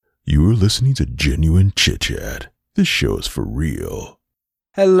You're listening to Genuine Chit Chat. This show is for real.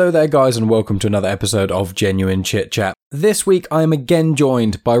 Hello there guys and welcome to another episode of Genuine Chit Chat. This week I am again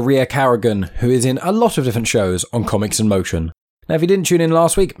joined by Rhea Carrigan, who is in a lot of different shows on Comics in Motion. Now if you didn't tune in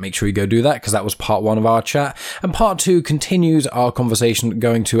last week, make sure you go do that because that was part one of our chat, and part two continues our conversation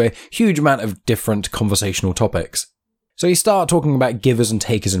going to a huge amount of different conversational topics. So you start talking about givers and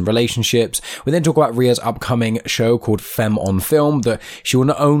takers in relationships. We then talk about Rhea's upcoming show called Femme on Film, that she will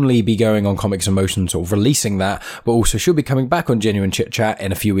not only be going on Comics in Motion, sort of releasing that, but also she'll be coming back on Genuine Chit Chat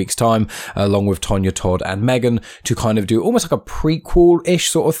in a few weeks' time, along with Tonya Todd and Megan, to kind of do almost like a prequel-ish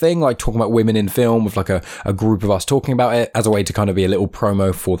sort of thing, like talking about women in film with like a group of us talking about it as a way to kind of be a little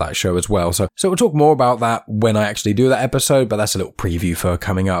promo for that show as well. So we'll talk more about that when I actually do that episode, but that's a little preview for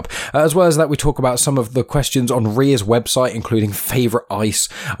coming up. As well as that, we talk about some of the questions on Rhea's website, including favourite ice,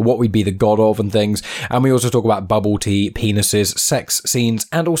 what we'd be the god of and things. And we also talk about bubble tea, penises, sex scenes,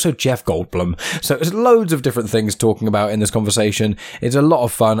 and also Jeff Goldblum. So there's loads of different things talking about in this conversation. It's a lot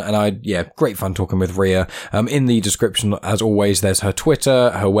of fun, and great fun talking with Rhea. In the description, as always, there's her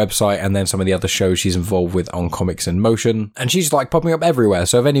Twitter, her website, and then some of the other shows she's involved with on Comics in Motion. And she's like popping up everywhere.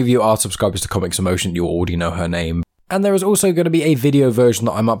 So if any of you are subscribers to Comics in Motion, you already know her name. And there is also going to be a video version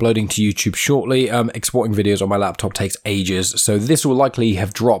that I'm uploading to YouTube shortly. Exporting videos on my laptop takes ages, so this will likely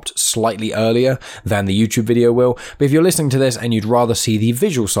have dropped slightly earlier than the YouTube video will. But if you're listening to this and you'd rather see the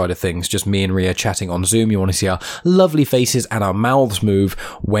visual side of things, just me and Rhea chatting on Zoom, you want to see our lovely faces and our mouths move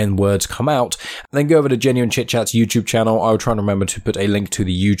when words come out, then go over to Genuine Chit Chat's YouTube channel. I will try and remember to put a link to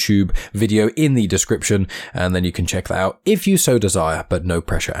the YouTube video in the description, and then you can check that out if you so desire, but no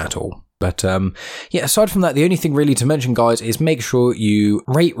pressure at all. But aside from that, the only thing really to mention, guys, is make sure you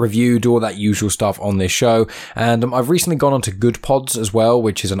rate, review, do all that usual stuff on this show. And I've recently gone on to Good Pods as well,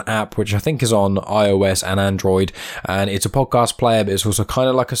 which is an app which I think is on iOS and Android. And it's a podcast player, but it's also kind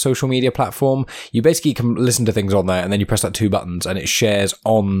of like a social media platform. You basically can listen to things on there, and then you press that two buttons, and it shares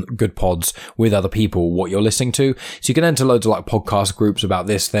on Good Pods with other people what you're listening to. So you can enter loads of like podcast groups about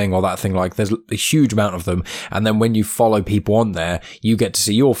this thing or that thing. Like there's a huge amount of them. And then when you follow people on there, you get to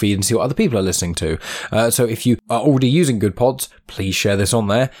see your feed and see what other people are listening to. So if you are already using Good Pods, please share this on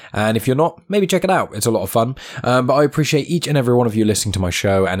there, and if you're not, maybe check it out. It's a lot of fun. But I appreciate each and every one of you listening to my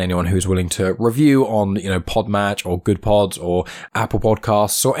show, and anyone who's willing to review on Podmatch or Good Pods or Apple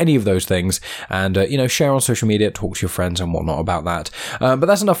Podcasts or any of those things, and share on social media, talk to your friends and whatnot about that. But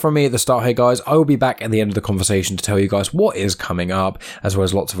that's enough from me at the start here, guys. I will be back at the end of the conversation to tell you guys what is coming up, as well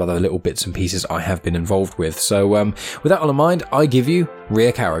as lots of other little bits and pieces I have been involved with. So with that all in mind, I give you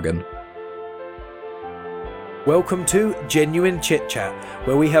Rhea Carrigan. Welcome to Genuine Chit Chat,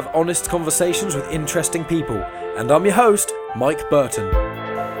 where we have honest conversations with interesting people. And I'm your host, Mike Burton.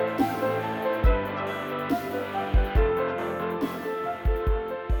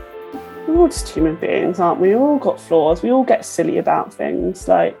 We're all just human beings, aren't we? We've all got flaws. We all get silly about things.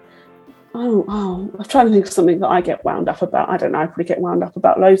 Like, I'm trying to think of something that I get wound up about. I don't know, I probably get wound up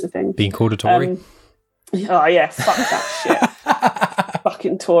about loads of things. Being called a Tory? Oh yeah, fuck that shit.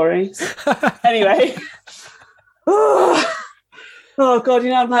 Fucking Tories. Anyway. Oh God,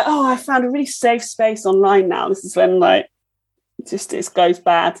 I'm like, I found a really safe space online now. This is when it goes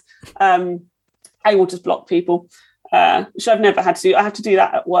bad. I will just block people, which I've never had to do. I have to do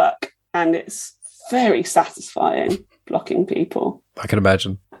that at work, and it's very satisfying blocking people. I can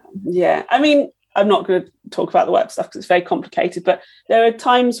imagine. Yeah, I mean, I'm not going to talk about the work stuff because it's very complicated, but there are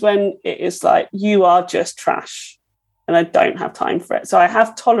times when it is like, you are just trash, and I don't have time for it. So I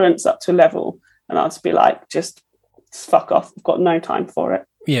have tolerance up to a level, and I'll just be like, just fuck off. I've got no time for it.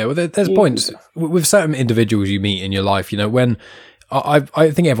 Yeah, well, there's points with certain individuals you meet in your life. When I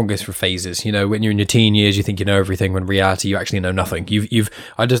think everyone goes through phases. When you're in your teen years, you think you know everything. When in reality, you actually know nothing.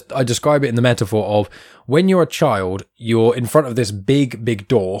 I describe it in the metaphor of when you're a child, you're in front of this big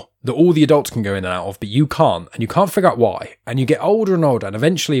door that all the adults can go in and out of, but you can't, and you can't figure out why. And you get older and older, and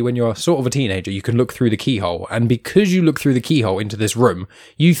eventually, when you're sort of a teenager, you can look through the keyhole. And because you look through the keyhole into this room,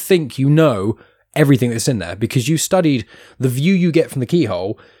 you think you know everything that's in there because you studied the view you get from the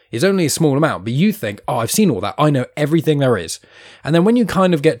keyhole is only a small amount, but you think, I've seen all that. I know everything there is. And then when you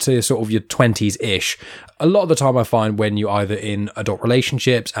kind of get to sort of your 20s-ish, a lot of the time I find when you're either in adult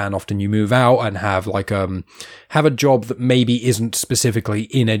relationships, and often you move out and have have a job that maybe isn't specifically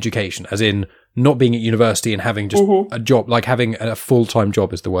in education, as in not being at university and having just a job, like having a full-time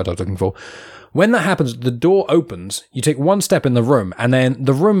job is the word I was looking for. When that happens, the door opens, you take one step in the room, and then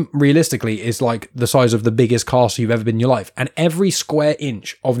the room realistically is like the size of the biggest castle you've ever been in your life. And every square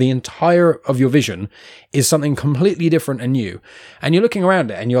inch of the entire of your vision is something completely different and new. And you're looking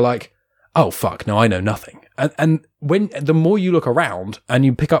around it and you're like, oh fuck, no, I know nothing. And when the more you look around and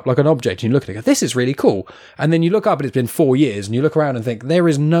you pick up like an object and you look at it, go, this is really cool. And then you look up and it's been 4 years and you look around and think, there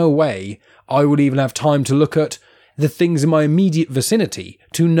is no way I would even have time to look at the things in my immediate vicinity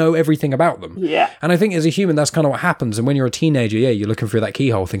to know everything about them. Yeah. And I think as a human, that's kind of what happens. And when you're a teenager, you're looking through that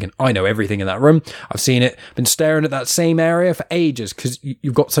keyhole thinking, I know everything in that room. I've seen it, been staring at that same area for ages because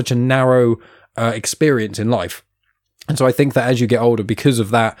you've got such a narrow experience in life. And so I think that as you get older, because of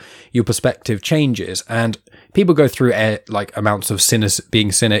that, your perspective changes, and people go through like amounts of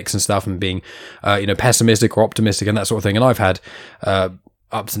being cynics and stuff, and being, pessimistic or optimistic and that sort of thing. And I've had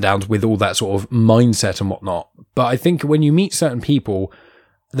ups and downs with all that sort of mindset and whatnot. But I think when you meet certain people,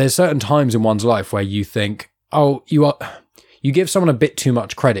 there's certain times in one's life where you think, oh, you give someone a bit too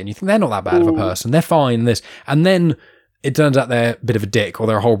much credit, and you think they're not that bad of a person, they're fine. And then it turns out they're a bit of a dick or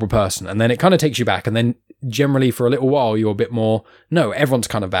they're a horrible person, and then it kind of takes you back, and then generally for a little while you're a bit more, no, everyone's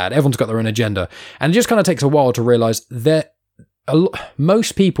kind of bad, everyone's got their own agenda, and it just kind of takes a while to realize that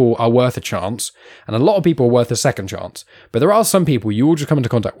most people are worth a chance, and a lot of people are worth a second chance, but there are some people you will just come into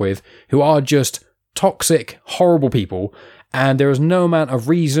contact with who are just toxic, horrible people, and there is no amount of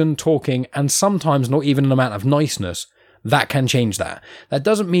reason, talking, and sometimes not even an amount of niceness that can change that. That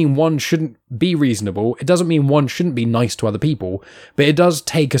doesn't mean one shouldn't be reasonable. It doesn't mean one shouldn't be nice to other people, but it does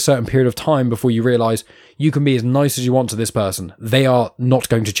take a certain period of time before you realize you can be as nice as you want to this person. They are not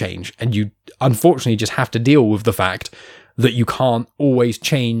going to change. And you unfortunately just have to deal with the fact that you can't always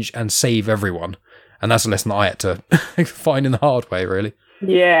change and save everyone. And that's a lesson that I had to find in the hard way, really.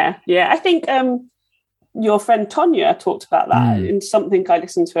 Yeah. I think your friend Tonya talked about that in something I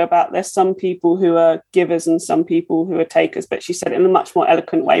listened to her about. There's some people who are givers and some people who are takers, but she said it in a much more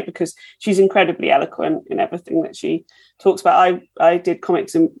eloquent way because she's incredibly eloquent in everything that she talks about. I did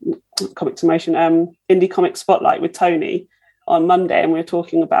Comics in Motion, Indie Comic Spotlight with Tony on Monday, and we were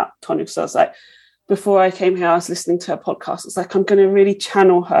talking about Tonya. So I was like, before I came here, I was listening to her podcast. It's like, I'm going to really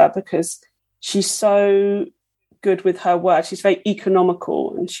channel her because she's so good with her words. She's very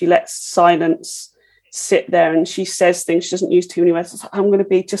economical, and she lets silence sit there, and she says things. She doesn't use too many words. I'm going to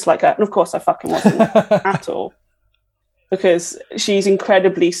be just like her. And of course I fucking wasn't at all, because she's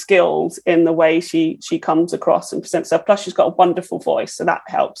incredibly skilled in the way she comes across and presents herself. Plus she's got a wonderful voice, so that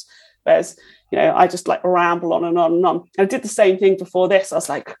helps. Whereas, I just like ramble on and on and on. And I did the same thing before this. I was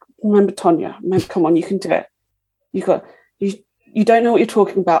like, remember Tonya, come on, you can do it. You don't know what you're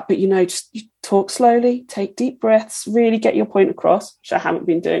talking about, but just you talk slowly, take deep breaths, really get your point across, which I haven't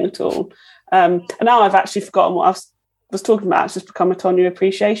been doing at all. And now I've actually forgotten what I was talking about. It's just become a Tonya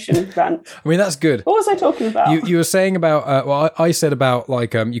appreciation rant. I mean, that's good. What was I talking about? You were saying about, I said about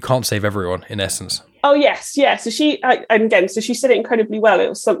like, you can't save everyone in essence. Oh, yes. Yeah. So she said it incredibly well. It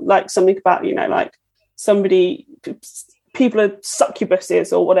was something about, like people are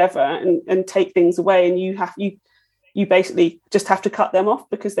succubuses or whatever and take things away. And you basically just have to cut them off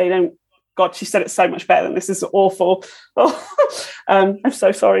because they don't. God, she said it so much better than this. Is awful. Oh, I'm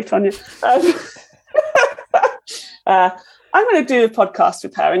so sorry, Tonya. I'm going to do a podcast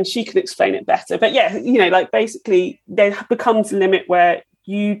with her and she can explain it better. But yeah, basically there becomes a limit where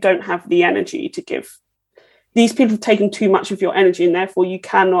you don't have the energy to give. These people have taken too much of your energy, and therefore you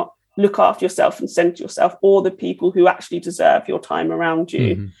cannot look after yourself and center yourself or the people who actually deserve your time around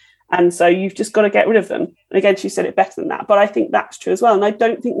you. Mm-hmm. And so you've just got to get rid of them. And again, she said it better than that. But I think that's true as well. And I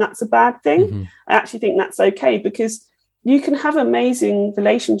don't think that's a bad thing. Mm-hmm. I actually think that's okay, because you can have amazing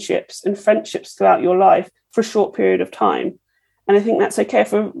relationships and friendships throughout your life for a short period of time. And I think that's okay.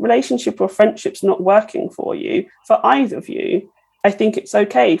 If a relationship or friendship's not working for you, for either of you, I think it's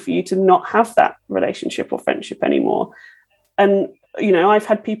okay for you to not have that relationship or friendship anymore. And, I've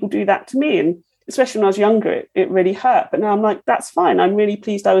had people do that to me, and especially when I was younger, it really hurt. But now I'm like, that's fine. I'm really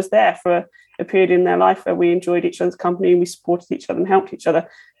pleased I was there for a period in their life where we enjoyed each other's company and we supported each other and helped each other.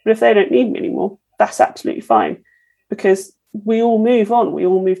 But if they don't need me anymore, that's absolutely fine, because we all move on. We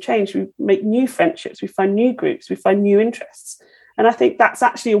all change. We make new friendships. We find new groups. We find new interests. And I think that's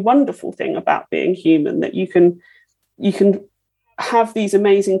actually a wonderful thing about being human, that you can have these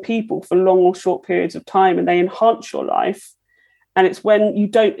amazing people for long or short periods of time, and they enhance your life. And it's when you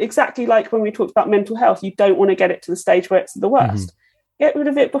don't, exactly like when we talked about mental health, you don't want to get it to the stage where it's the worst. Mm-hmm. Get rid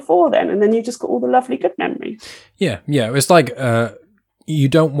of it before then, and then you just got all the lovely good memories. Yeah. It's like you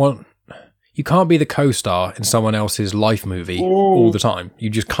can't be the co-star in someone else's life movie all the time. You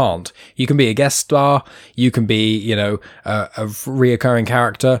just can't. You can be a guest star, you can be, a reoccurring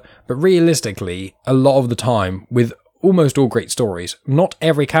character, but realistically, a lot of the time, with almost all great stories, not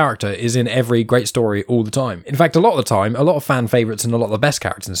every character is in every great story all the time. In fact, a lot of the time, a lot of fan favourites and a lot of the best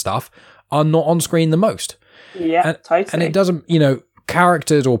characters and stuff are not on screen the most. Yeah, totally. And it doesn't,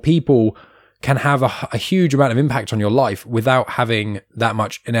 characters or people can have a huge amount of impact on your life without having that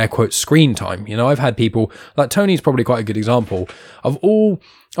much, in air quotes, screen time. You know, I've had people, like Tony's probably quite a good example of all,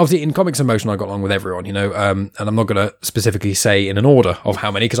 obviously in Comics in Motion, I got along with everyone, you know, and I'm not going to specifically say in an order of how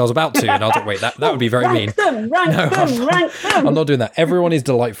many, because I was about to, and I was like, wait, that would be very mean. Rank them. I'm not doing that. Everyone is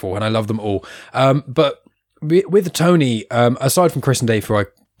delightful, and I love them all. But with Tony, aside from Chris and Dave, who I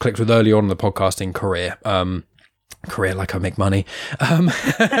clicked with early on in the podcasting career like I make money.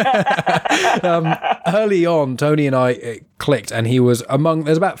 Early on, Tony and I clicked, and he was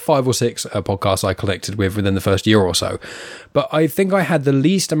there's about 5 or 6 podcasts I connected with within the first year or so. But I think I had the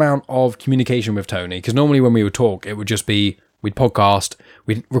least amount of communication with Tony, because normally when we would talk, it would just be, we'd podcast,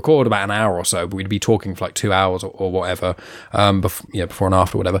 we'd record about an hour or so, but we'd be talking for like 2 hours or whatever, before and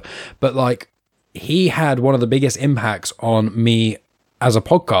after, whatever. But like, he had one of the biggest impacts on me as a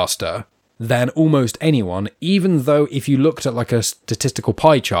podcaster than almost anyone, even though if you looked at like a statistical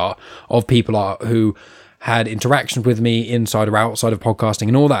pie chart of people who had interactions with me inside or outside of podcasting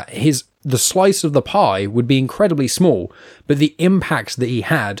and all that, the slice of the pie would be incredibly small, but the impact that he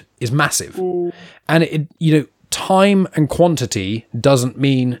had is massive. And time and quantity doesn't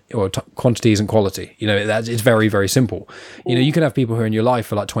mean, or quantity isn't quality. You know, it's very, very simple. You know, you can have people who are in your life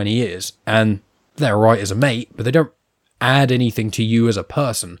for like 20 years and they're right as a mate, but they don't add anything to you as a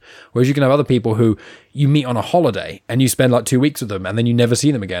person. Whereas you can have other people who you meet on a holiday and you spend like 2 weeks with them and then you never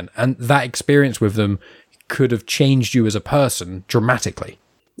see them again. And that experience with them could have changed you as a person dramatically.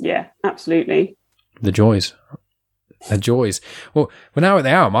 Yeah, absolutely. The joys. Well, we're now at the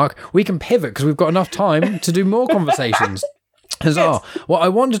hour mark. We can pivot because we've got enough time to do more conversations. Well, I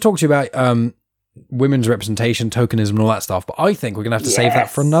wanted to talk to you about women's representation, tokenism, and all that stuff, but I think we're going to have to save that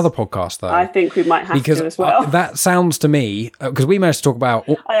for another podcast, though. I think we might have to as well. That sounds to me, because we managed to talk about...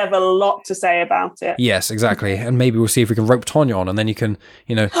 I have a lot to say about it. Yes, exactly. And maybe we'll see if we can rope Tonya on, and then you can,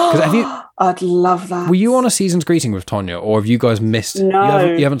 I'd love that. Were you on a season's greeting with Tonya, or have you guys missed...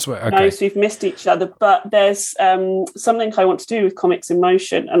 No. You haven't okay. No, so we've missed each other, but there's something I want to do with Comics in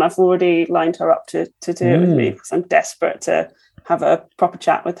Motion, and I've already lined her up to do it with me, because I'm desperate to have a proper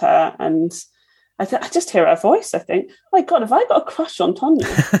chat with her, and... I just hear her voice. I think, my God, have I got a crush on Tonya?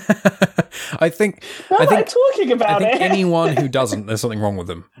 I think talking about it. Anyone who doesn't, there's something wrong with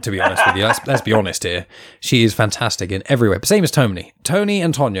them. To be honest with you, let's be honest here. She is fantastic in every way. But same as Tony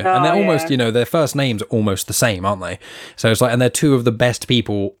and Tonya, and they're almost, their first names are almost the same, aren't they? So it's like, and they're two of the best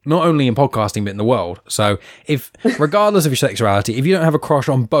people, not only in podcasting but in the world. So if, regardless of your sexuality, if you don't have a crush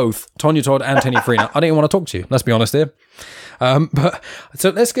on both Tonya Todd and Tanya Farina, I don't even want to talk to you. Let's be honest here. But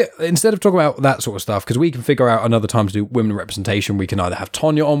so let's instead of talking about that sort of stuff, because we can figure out another time to do women representation, we can either have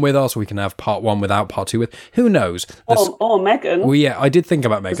Tonya on with us, or we can have part 1 without part 2 with, who knows? Or Megan. Well, yeah, I did think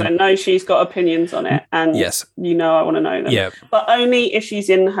about Megan. I know she's got opinions on it, and yes, I want to know them. Yeah. But only if she's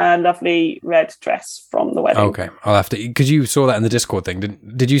in her lovely red dress from the wedding. Okay, I'll have to, because you saw that in the Discord thing.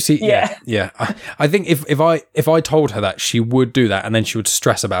 Did you see? Yeah. I think if I told her that, she would do that, and then she would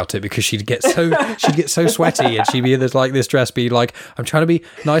stress about it, because she'd get so sweaty, and she'd be in this dress, be like, I'm trying to be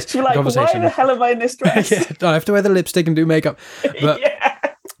nice. She'd be like, why the hell am I in this dress? I have to wear the lipstick and do makeup. But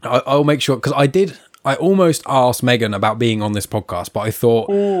I'll make sure, because I almost asked Megan about being on this podcast, but I thought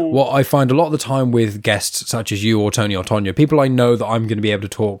what I find a lot of the time with guests such as you or Tony or Tonya, people I know that I'm going to be able to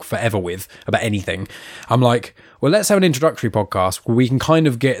talk forever with about anything, I'm like, well, let's have an introductory podcast where we can kind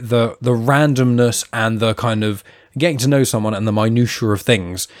of get the randomness and the kind of getting to know someone and the minutiae of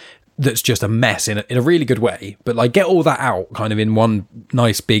things that's just a mess in a really good way, but like get all that out kind of in one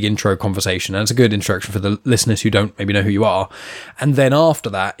nice big intro conversation, and it's a good introduction for the listeners who don't maybe know who you are, and then after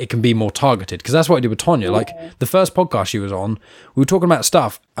that it can be more targeted, because that's what I did with Tonya. Like the first podcast she was on, we were talking about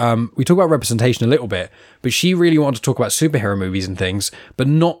stuff, we talked about representation a little bit, but she really wanted to talk about superhero movies and things, but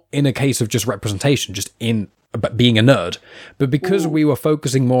not in a case of just representation, just in about being a nerd, but because we were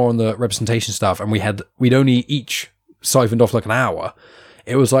focusing more on the representation stuff, and we'd only each siphoned off like an hour,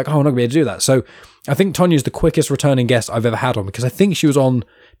 it was like, oh, I'm not going to be able to do that. So I think Tonya's the quickest returning guest I've ever had on, because I think she was on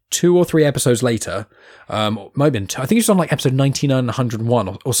 2 or 3 episodes later. Might have been 2. I think she was on like episode 99 and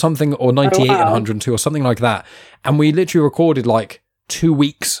 101 or something, or 98 and 102 or something like that. And we literally recorded like 2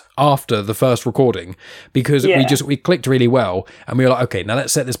 weeks after the first recording, because we clicked really well, and we were like, okay, now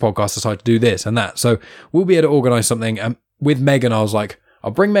let's set this podcast aside to do this and that. So we'll be able to organise something. And with Megan, I was like, I'll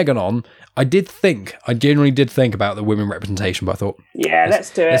bring Megan on. I genuinely did think about the women representation, but I thought,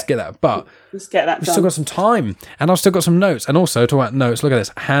 let's do it. Let's get that. But let's get that done. We've still got some time, and I've still got some notes. And also, talk about notes. Look at this,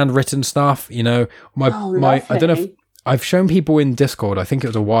 handwritten stuff. I don't know if I've shown people in Discord. I think it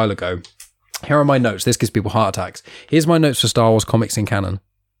was a while ago. Here are my notes. This gives people heart attacks. Here's my notes for Star Wars comics in canon.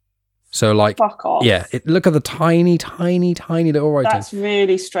 So like, fuck off. yeah, look at the tiny little writing. That's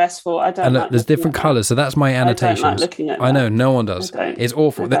really stressful. I don't. And like there's different colours, so that's my annotations. I don't like looking at that. I know, no one does. It's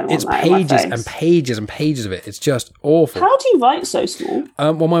awful. It's pages and pages and pages of it. It's just awful. How do you write so small?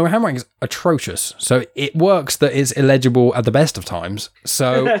 Well, my handwriting is atrocious, so it works that it's illegible at the best of times.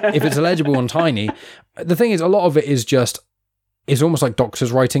 So if it's illegible and tiny, the thing is, a lot of it is just, it's almost like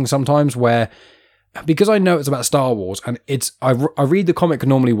doctor's writing sometimes, where, because I know it's about Star Wars, and I read the comic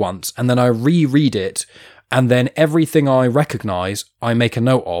normally once, and then I reread it, and then everything I recognise, I make a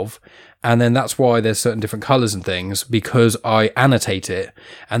note of, and then that's why there's certain different colours and things, because I annotate it,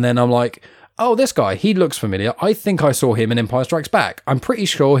 and then I'm like, oh, this guy, he looks familiar. I think I saw him in Empire Strikes Back. I'm pretty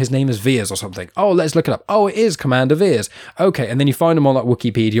sure his name is Veers or something. Oh, let's look it up. Oh, it is Commander Veers. Okay, and then you find him on like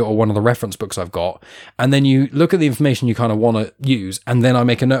Wikipedia or one of the reference books I've got, and then you look at the information you kind of want to use, and then I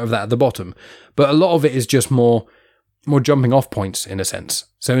make a note of that at the bottom. But a lot of it is just more jumping off points in a sense.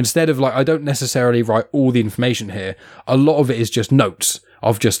 So instead of like, I don't necessarily write all the information here, a lot of it is just notes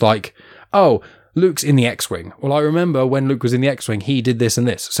of just like, oh, Luke's in the X-Wing. Well, I remember when Luke was in the X-Wing, he did this and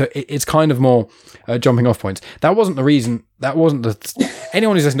this. So it's kind of more jumping off points. That wasn't the reason. That wasn't the...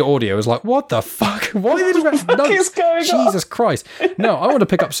 Anyone who's listening to audio is like, what the fuck? Why did you write notes? Jesus Christ. No, I want to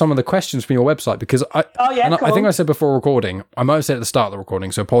pick up some of the questions from your website, because I think I said before recording, I might have said at the start of the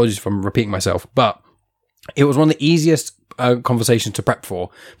recording, so apologies if I'm repeating myself, but it was one of the easiest conversations to prep for,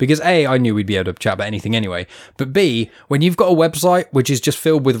 because A, I knew we'd be able to chat about anything anyway, but B, when you've got a website which is just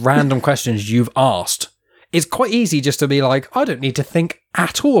filled with random questions you've asked, it's quite easy just to be like, I don't need to think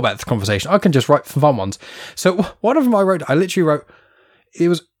at all about this conversation. I can just write fun ones. So one of them I literally wrote, it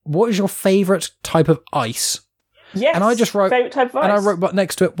was, what is your favourite type of ice? Yes, and I just wrote, favourite type of ice. And I wrote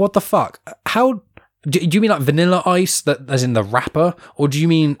next to it, what the fuck? How... Do you mean like vanilla ice, that as in the wrapper, or do you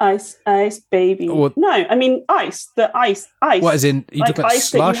mean ice, baby? No, I mean ice. The ice. What, as in you like talk about ice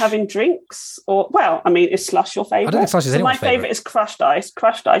slush? that you have in drinks, or is slush your favourite? I don't think slush is anyone's my favourite is crushed ice.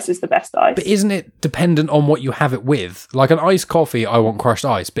 Crushed ice is the best ice. But isn't it dependent on what you have it with? Like an iced coffee, I want crushed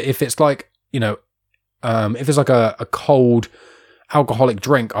ice. But if it's like, if it's like a cold alcoholic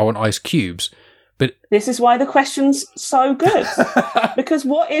drink, I want ice cubes. But this is why the question's so good. Because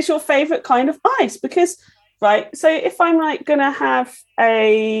what is your favourite kind of ice? Because, right, so if I'm like going to have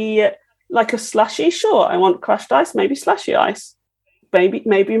a slushy, sure, I want crushed ice, maybe slushy ice. Maybe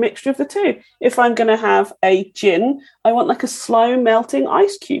a mixture of the two. If I'm going to have a gin, I want like a slow melting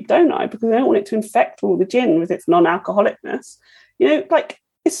ice cube, don't I? Because I don't want it to infect all the gin with its non-alcoholicness.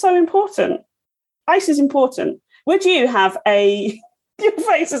 It's so important. Ice is important. Would you have your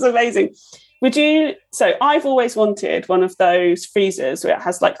face is amazing. So I've always wanted one of those freezers where it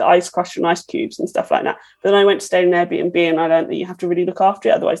has like the ice crusher and ice cubes and stuff like that. But then I went to stay in an Airbnb and I learned that you have to really look after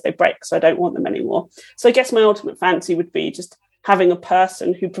it, otherwise they break, so I don't want them anymore. So I guess my ultimate fancy would be just having a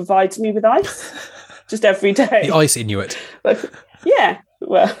person who provides me with ice just every day. The ice Inuit. Yeah.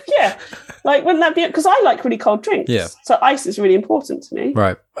 Well, yeah. Like, wouldn't that be... Because I like really cold drinks. Yeah. So ice is really important to me.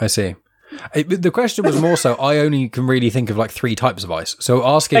 Right, I see. The question was more so, I only can really think of like 3 types of ice. So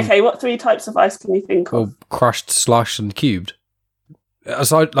asking... Okay, what 3 types of ice can you think of? Well, crushed, slush, and cubed.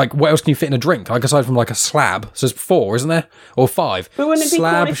 Aside, like, what else can you fit in a drink? Like, aside from like a slab. So there's 4, isn't there? Or 5. But wouldn't it be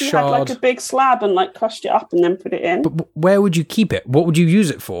slab, cool if you shard... had like a big slab and like crushed it up and then put it in? But where would you keep it? What would you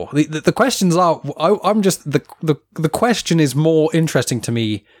use it for? The questions are... I'm just... The question is more interesting to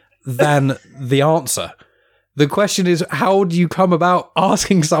me than the answer. The question is, how do you come about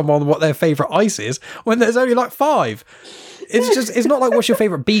asking someone what their favourite ice is when there's only like 5? It's not like what's your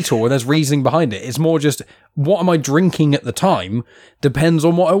favourite Beetle and there's reasoning behind it. It's more just, what am I drinking at the time depends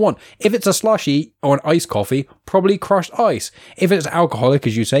on what I want. If it's a slushy or an iced coffee, probably crushed ice. If it's alcoholic,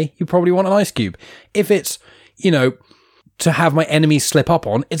 as you say, you probably want an ice cube. If it's, to have my enemies slip up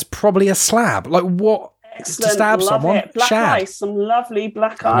on, it's probably a slab. Like what? Excellent. To stab Love someone? It. Black Shad. ice, some lovely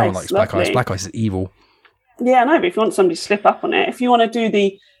black ice. No one likes black ice. Black ice is evil. Yeah, no, but if you want somebody to slip up on it, if you want to do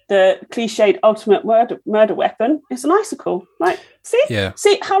the cliched ultimate murder weapon, it's an icicle. Like,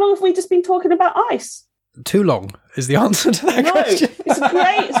 see, how long have we just been talking about ice? Too long is the answer to that question. It's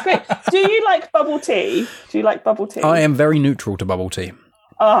great. Do you like bubble tea? I am very neutral to bubble tea.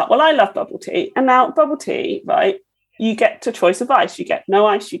 Well, I love bubble tea. And now bubble tea, right, you get a choice of ice. You get no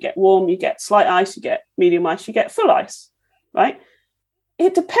ice, you get warm, you get slight ice, you get medium ice, you get full ice, right?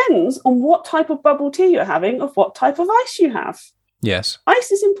 It depends on what type of bubble tea you're having, of what type of ice you have. Yes.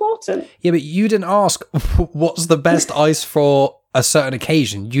 Ice is important. Yeah, but you didn't ask what's the best ice for a certain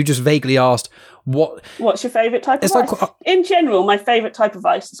occasion. You just vaguely asked What's your favourite type of ice? In general, my favourite type of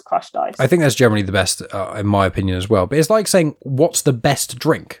ice is crushed ice. I think that's generally the best, in my opinion, as well. But it's like saying, what's the best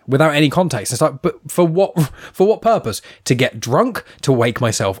drink? Without any context. It's like, but for what purpose? To get drunk? To wake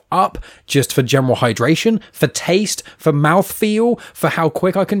myself up? Just for general hydration? For taste? For mouthfeel? For how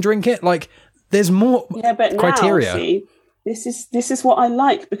quick I can drink it? Like, there's more criteria. Now, see, this is what I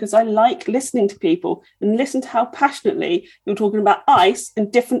like, because I like listening to people and listen to how passionately you're talking about ice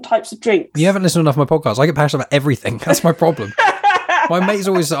and different types of drinks. You haven't listened enough to my podcast. I get passionate about everything. That's my problem. My mates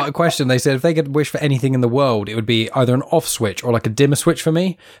always asked a question. They said if they could wish for anything in the world, it would be either an off switch or like a dimmer switch for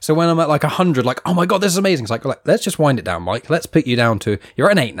me. So when I'm at like 100, like, oh my God, this is amazing. It's like let's just wind it down, Mike. Let's put you down to, you're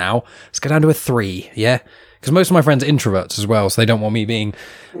at an 8 now. Let's go down to a 3. Yeah. Because most of my friends are introverts as well. So they don't want me being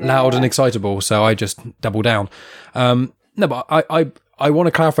loud and excitable. So I just double down. No, but I want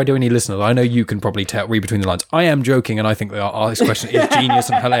to clarify to any listeners. I know you can probably read between the lines. I am joking, and I think this question is genius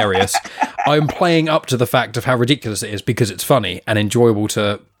and hilarious. I'm playing up to the fact of how ridiculous it is because it's funny and enjoyable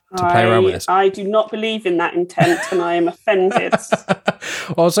to play around with this. I do not believe in that intent, and I am offended.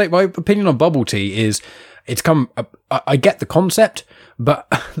 Well, I'll say my opinion on bubble tea is I get the concept, but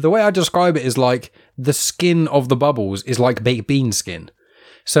the way I describe it is like the skin of the bubbles is like baked bean skin.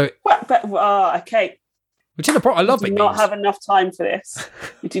 So, okay. Which is a problem. I love baked beans. We do not have enough time for this.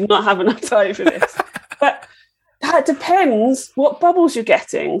 We do not have enough time for this. But that depends what bubbles you're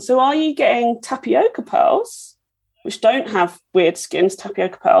getting. So are you getting tapioca pearls, which don't have weird skins?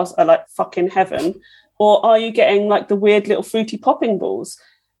 Tapioca pearls are like fucking heaven. Or are you getting like the weird little fruity popping balls?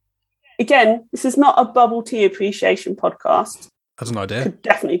 Again, this is not a bubble tea appreciation podcast. That's an idea. Could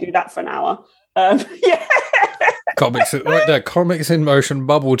definitely do that for an hour. Yeah. Comics right there. Comics in Motion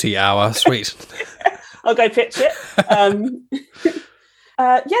bubble tea hour. Sweet. I'll go pitch it.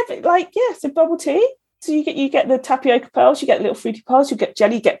 So bubble tea. So you get the tapioca pearls, you get little fruity pearls, you get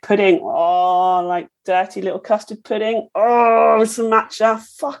jelly, you get pudding. Oh, like dirty little custard pudding. Oh, with some matcha.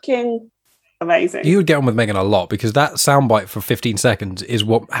 Fucking amazing. You would get on with Megan a lot because that soundbite for 15 seconds is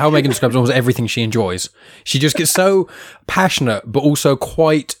how Megan describes almost everything she enjoys. She just gets so passionate, but also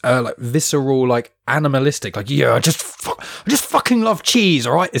quite like visceral, like animalistic. Like, yeah, I just fucking love cheese.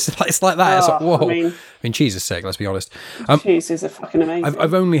 All right, it's like that. It's like, whoa. I mean, cheese is sick. Let's be honest. Cheese is a fucking amazing.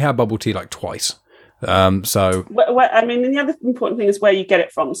 I've only had bubble tea like twice. So I mean, and the other important thing is where you get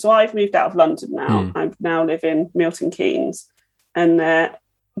it from. So I've moved out of London now. I now live in Milton Keynes, and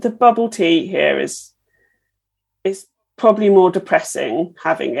the bubble tea here is probably more depressing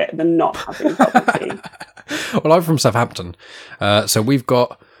having it than not having bubble tea. Well, I'm from Southampton, so we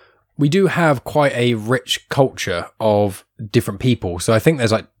do have quite a rich culture of different people. So I think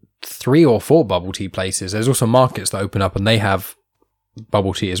there's like 3 or 4 bubble tea places. There's also markets that open up and they have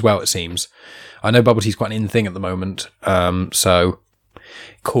bubble tea as well, it seems. I know bubble tea is quite an in thing at the moment, so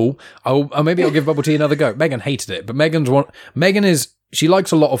cool. Maybe I'll give bubble tea another go. Megan hated it, but she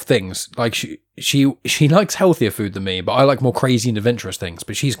likes a lot of things. Like she likes healthier food than me, but I like more crazy and adventurous things.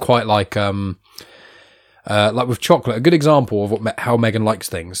 But she's quite like with chocolate. A good example of how Megan likes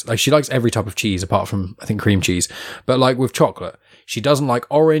things. Like she likes every type of cheese apart from I think cream cheese. But like with chocolate, she doesn't like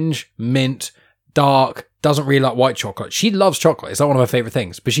orange, mint, dark. Doesn't really like white chocolate. She loves chocolate. It's not one of her favorite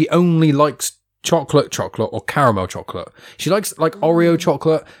things. But she only likes chocolate or caramel chocolate. She likes like Oreo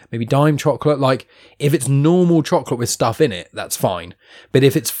chocolate, maybe dime chocolate. Like if it's normal chocolate with stuff in it, that's fine. But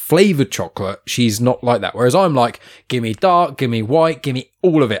if it's flavored chocolate, she's not like that. Whereas I'm like, give me dark, give me white, give me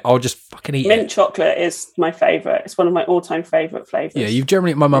all of it. I'll just fucking eat it. Mint chocolate is my favorite. It's one of my all-time favorite flavors.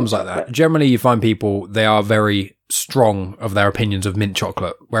 Yeah, my mum's like that. Generally, you find people, they are very strong of their opinions of mint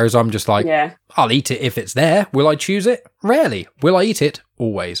chocolate. Whereas I'm just like, I'll eat it if it's there. Will I choose it? Rarely. Will I eat it?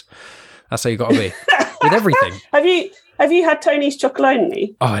 Always. That's how you got to be with everything. Have you had Tony's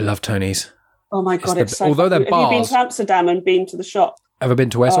Chocolonely? Oh, I love Tony's. Oh my God, it's so although they're bars. Have you been to Amsterdam and been to the shop? Ever been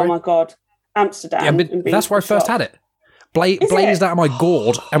to where? Oh my God, Amsterdam. Yeah, that's where I first had it. Blazed out of my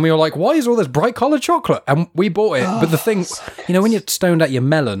gourd, and we were like, "Why is all this bright coloured chocolate?" And we bought it. But the thing, when you're stoned at your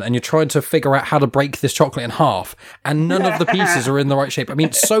melon and you're trying to figure out how to break this chocolate in half, and none of the pieces are in the right shape. I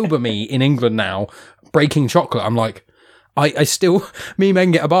mean, sober me in England now, breaking chocolate. I'm like. I still, me and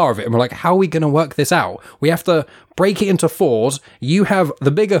Megan get a bar of it, and we're like, how are we going to work this out? We have to break it into 4s. You have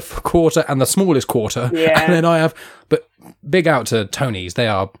the bigger quarter and the smallest quarter, and then I have, but big out to Tony's. They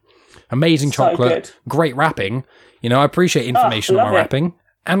are amazing chocolate, great wrapping. I appreciate information on my wrapping,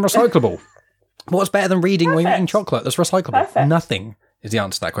 and recyclable. What's better than reading when you're eating chocolate that's recyclable? Perfect. Nothing is the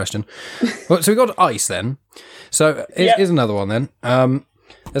answer to that question. Well, so we got ice then. So here's another one then.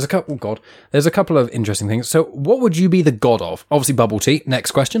 There's a couple. Oh God, there's a couple of interesting things. So, what would you be the god of? Obviously, bubble tea.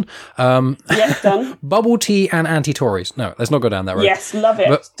 Next question. Yeah, done. Bubble tea and anti-Tories. No, let's not go down that road. Yes, love it.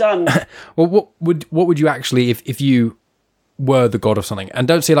 But- Done. Well, what would you actually, if you were the god of something, and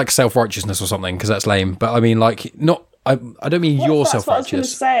don't say like self-righteousness or something because that's lame. But I mean, like, not. I don't mean you're That's what I was going to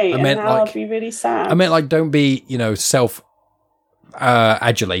self-righteous. say. I meant and how like I'd be really sad. I meant like don't be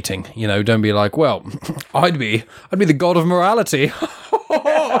adulating. Don't be like, well, I'd be the god of morality.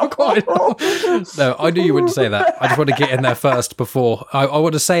 Quite. No, I knew you wouldn't say that. I just want to get in there first before I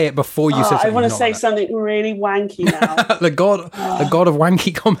want to say it before you said something. I want to say like something really wanky now. the god of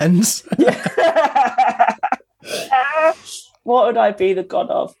wanky comments. What would I be the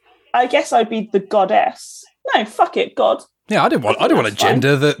god of? I guess I'd be the goddess. No, fuck it, God. Yeah, I didn't want to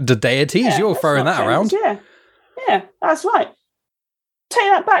gender the deities. Yeah, You're throwing that around. Yeah, that's right. Take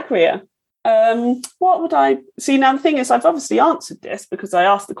that back, Ria. What would I see? Now the thing is, I've obviously answered this because I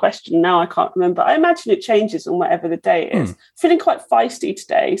asked the question. Now I can't remember. I imagine it changes on whatever the day is. Feeling quite feisty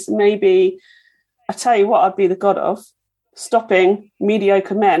today, so maybe I tell you what I'd be the god of: stopping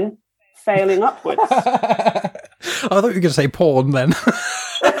mediocre men failing upwards. I thought you were going to say porn then.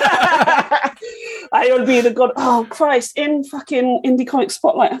 I would be the god. Oh Christ! In fucking Indie Comic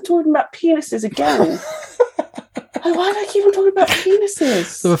Spotlight, I'm talking about penises again. Why do I keep on talking about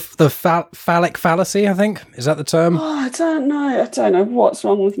penises? The phallic fallacy, I think. Is that the term? Oh, I don't know what's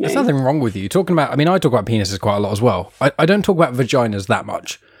wrong with me. There's nothing wrong with you. Talking about, I mean, I talk about penises quite a lot as well. I don't talk about vaginas that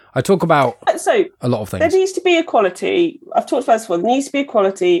much. I talk about a lot of things. There needs to be equality. I've talked about this before. There needs to be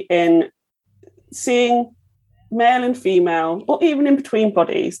equality in seeing male and female, or even in between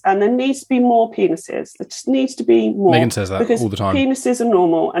bodies, and there needs to be more penises. There just needs to be more. Megan says that because all the time. Penises are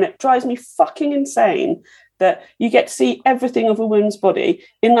normal, and it drives me fucking insane that you get to see everything of a woman's body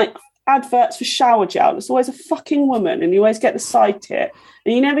in like adverts for shower gel. It's always a fucking woman, and you always get the side tit,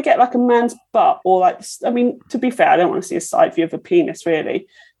 and you never get like a man's butt or like. I mean, to be fair, I don't want to see a side view of a penis really,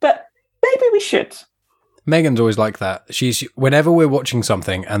 but maybe we should. Megan's always like that. She's whenever we're watching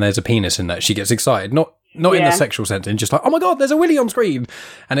something and there's a penis in there, she gets excited. Not in the sexual sense, and just like, oh my god, there's a willy on screen,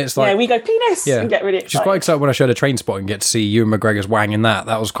 and it's like, we go penis and get really excited. She's quite excited when I showed her Trainspotting and get to see Ewan McGregor's wang in that.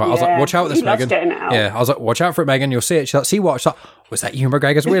 That was quite. I was like, watch out for this, Megan. Yeah, I was like, watch out for it, Megan. You'll see it. She's like, see what? She's like, was that Ewan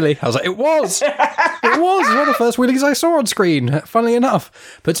McGregor's willy? I was like, it was. It was. It was one of the first willies I saw on screen. Funnily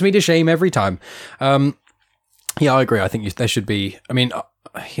enough, puts me to shame every time. Yeah, I agree. I think there should be. I mean,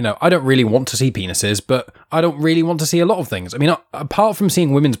 I don't really want to see penises, but I don't really want to see a lot of things. I mean, apart from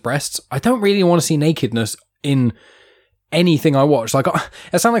seeing women's breasts, I don't really want to see nakedness in anything I watch. Like,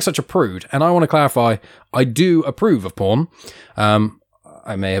 I sound like such a prude, and I want to clarify, I do approve of porn.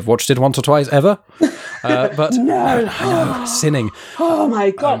 I may have watched it once or twice ever, but no, I know, sinning. Oh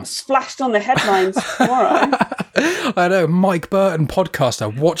my god, splashed on the headlines tomorrow. I know, Mike Burton,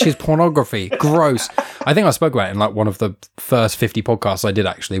 podcaster, watches pornography. Gross. I think I spoke about it in like one of the first 50 podcasts I did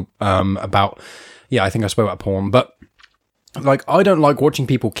actually, about, I think I spoke about porn, but like, I don't like watching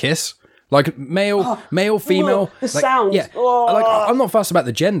people kiss. Like male, female. The sound. Yeah. Like, I'm not fussed about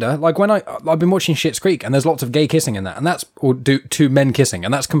the gender. Like when I've been watching Schitt's Creek and there's lots of gay kissing in that, and that's two men kissing,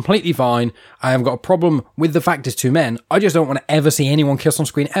 and that's completely fine. I haven't got a problem with the fact it's two men. I just don't want to ever see anyone kiss on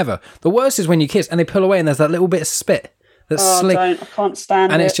screen ever. The worst is when you kiss and they pull away and there's that little bit of spit that's slick. I can't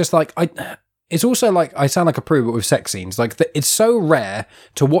stand it. And it's just like it's also like, I sound like a prude, but with sex scenes. Like, it's so rare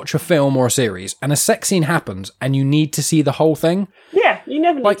to watch a film or a series, and a sex scene happens, and you need to see the whole thing. Yeah, you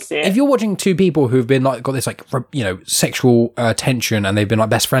never need to see it. If you're watching two people who've been like got this like sexual tension, and they've been like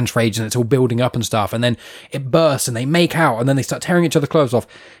best friends for ages, and it's all building up and stuff, and then it bursts, and they make out, and then they start tearing each other's clothes off.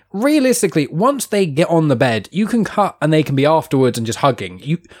 Realistically, once they get on the bed, you can cut, and they can be afterwards and just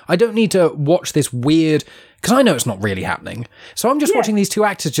hugging. I don't need to watch this weird, because I know it's not really happening. So I'm just watching these two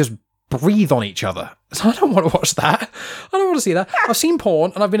actors just breathe on each other. So I don't want to watch that. I don't want to see that. I've seen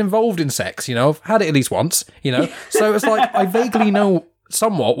porn and I've been involved in sex, I've had it at least once, So it's like, I vaguely know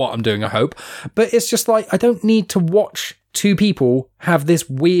somewhat what I'm doing, I hope. But it's just like, I don't need to watch two people have this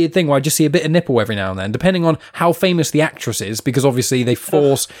weird thing where I just see a bit of nipple every now and then, depending on how famous the actress is, because obviously they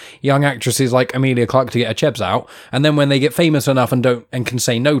force young actresses like Emilia Clarke to get her chebs out. And then when they get famous enough and can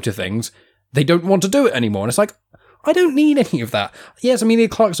say no to things, they don't want to do it anymore. And it's like, I don't need any of that. Yes, Emilia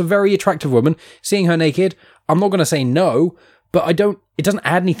Clarke's a very attractive woman. Seeing her naked, I'm not going to say no, but it doesn't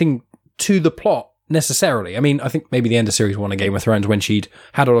add anything to the plot necessarily. I mean, I think maybe the end of series 1 of Game of Thrones, when she'd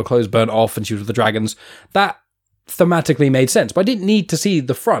had all her clothes burnt off and she was with the dragons, that thematically made sense, but I didn't need to see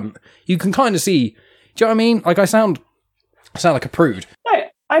the front. You can kind of see, do you know what I mean? Like, I sound like a prude. No,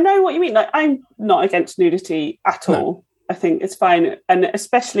 I know what you mean. Like, I'm not against nudity at all. I think it's fine. And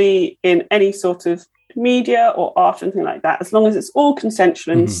especially in any sort of media or art or anything like that, as long as it's all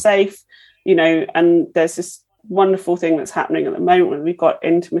consensual and safe, you know. And there's this wonderful thing that's happening at the moment where we've got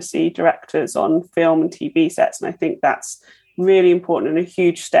intimacy directors on film and TV sets, and I think that's really important and a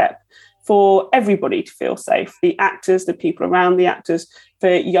huge step for everybody to feel safe, the actors, the people around the actors, for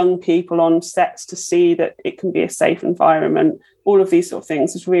young people on sets to see that it can be a safe environment. All of these sort of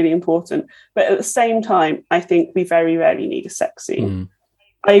things is really important. But at the same time, I think we very rarely need a sex scene.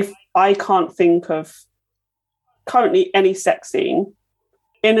 I can't think of currently any sex scene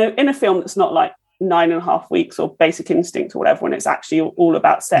in a film that's not like 9.5 Weeks or Basic Instinct or whatever, when it's actually all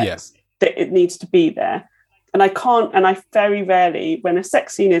about sex, that it needs to be there. And I very rarely, when a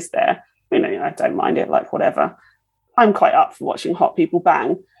sex scene is there, you know, I don't mind it, like whatever. I'm quite up for watching hot people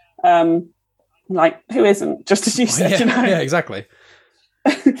bang. Like, who isn't? Just as you said, you know. Yeah, exactly.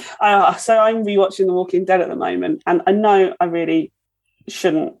 So I'm rewatching The Walking Dead at the moment, and I know I really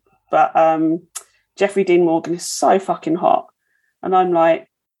shouldn't, but Jeffrey Dean Morgan is so fucking hot, and I'm like,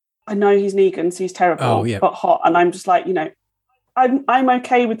 I know he's Negan, so he's terrible, but hot, and I'm just like, you know, I'm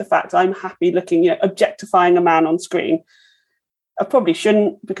okay with the fact I'm happy looking, you know, objectifying a man on screen. I probably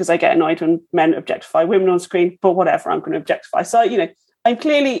shouldn't, because I get annoyed when men objectify women on screen, but whatever, I'm going to objectify. So, you know, I'm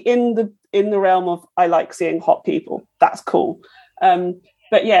clearly in the realm of I like seeing hot people. That's cool.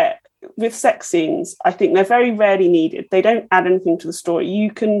 But yeah, with sex scenes, I think they're very rarely needed. They don't add anything to the story.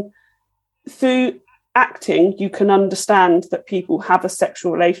 You can, through acting, you can understand that people have a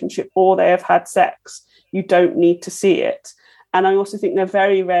sexual relationship or they have had sex. You don't need to see it. And I also think they're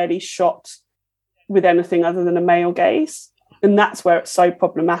very rarely shot with anything other than a male gaze. And that's where it's so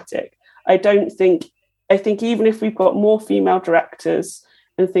problematic. I think even if we've got more female directors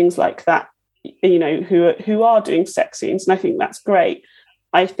and things like that, you know, who are doing sex scenes, and I think that's great.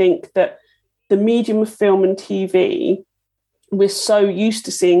 I think that the medium of film and TV, we're so used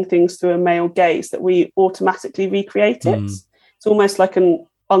to seeing things through a male gaze that we automatically recreate it. It's almost like an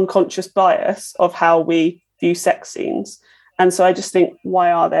unconscious bias of how we view sex scenes. And so I just think,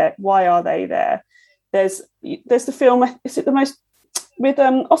 why are they there? There's the film, is it the most, with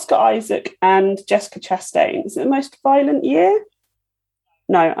Oscar Isaac and Jessica Chastain, is it the most violent year?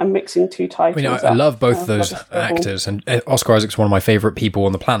 No, I'm mixing two titles. I mean, I love both of those actors, and Oscar Isaac's one of my favourite people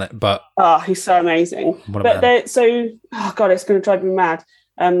on the planet, but... he's so amazing. But it's going to drive me mad.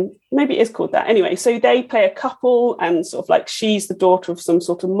 Maybe it is called that. Anyway, so they play a couple, and sort of like she's the daughter of some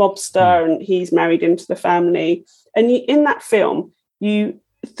sort of mobster, and he's married into the family. And in that film,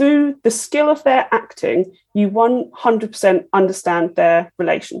 through the skill of their acting, you 100% understand their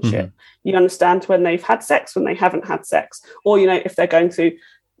relationship. You understand when they've had sex, when they haven't had sex, or, you know, if they're going through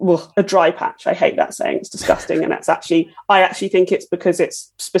a dry patch. I hate that saying, it's disgusting. And I actually think it's because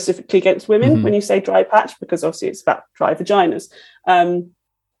it's specifically against women when you say dry patch, because obviously it's about dry vaginas. And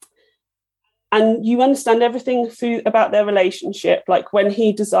you understand everything about their relationship, like when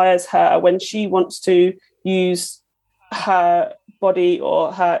he desires her, when she wants to use her body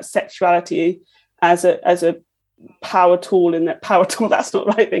or her sexuality as a power tool that's not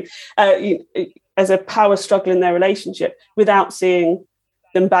the right thing, as a power struggle in their relationship, without seeing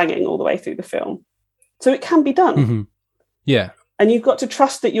them banging all the way through the film. So it can be done. And you've got to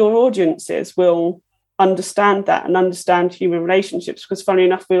trust that your audiences will understand that and understand human relationships, because funnily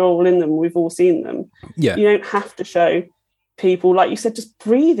enough, we're all in them, we've all seen them. You don't have to show people, like you said, just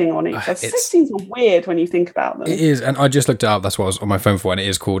breathing on each other. Sex scenes are weird when you think about them. It is, and I just looked it up. That's what I was on my phone for, and it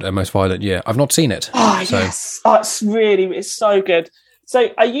is called A Most Violent Year. I've not seen it. Yes. It's so good.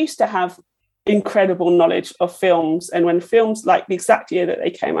 So I used to have incredible knowledge of films, and when films, like the exact year that they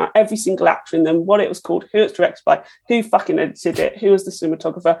came out, every single actor in them, what it was called, who it's directed by, who fucking edited it, who was the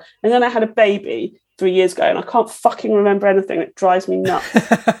cinematographer. And then I had a baby 3 years ago, and I can't fucking remember anything. It drives me nuts.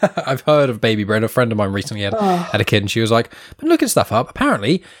 I've heard of baby brain. A friend of mine recently had a kid, and she was like, "Been looking stuff up.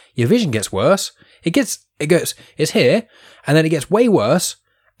 Apparently, your vision gets worse. It's here, and then it gets way worse,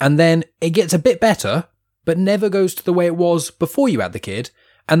 and then it gets a bit better, but never goes to the way it was before you had the kid."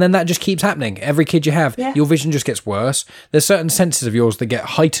 And then that just keeps happening. Every kid you have, your vision just gets worse. There's certain senses of yours that get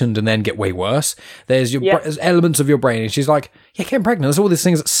heightened and then get way worse. There's there's elements of your brain. And she's like, getting pregnant. There's all these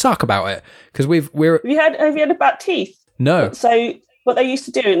things that suck about it. Because have you heard about teeth? No. So what they used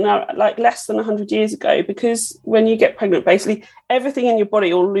to do, like less than 100 years ago, because when you get pregnant, basically everything in your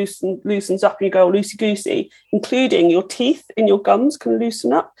body all loosens up and you go all loosey-goosey, including your teeth in your gums can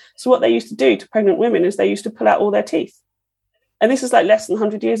loosen up. So what they used to do to pregnant women is they used to pull out all their teeth. And this is like less than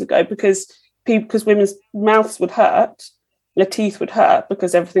 100 years ago, because women's mouths would hurt, their teeth would hurt,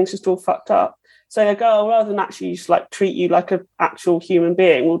 because everything's just all fucked up. So they go, rather than actually just like treat you like an actual human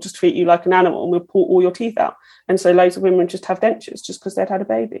being, we'll just treat you like an animal and we'll pull all your teeth out. And so loads of women just have dentures just because they'd had a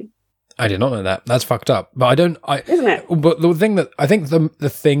baby. I did not know that. That's fucked up. But Isn't it? But the thing that I think the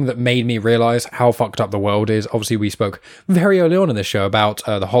thing that made me realize how fucked up the world is. Obviously, we spoke very early on in this show about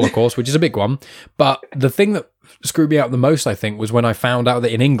the Holocaust, which is a big one. But the thing that screwed me out the most, I think, was when I found out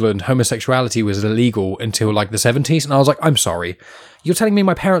that in England homosexuality was illegal until like the 70s, and I was like, I'm sorry, you're telling me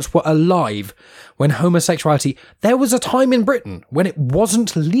my parents were alive when homosexuality? There was a time in Britain when it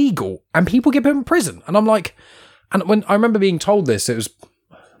wasn't legal and people get put in prison, and I'm like, and when I remember being told this, it was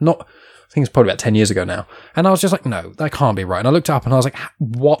not. I think it's probably about 10 years ago now. And I was just like, no, that can't be right. And I looked up and I was like,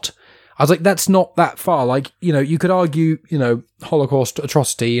 what? I was like, that's not that far. Like, you know, you could argue, you know, Holocaust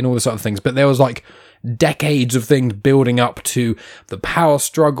atrocity and all this other things, but there was like decades of things building up to the power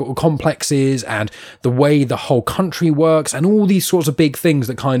struggle complexes and the way the whole country works and all these sorts of big things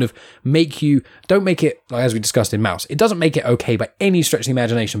that kind of don't make it, like as we discussed in Mouse, it doesn't make it okay by any stretch of the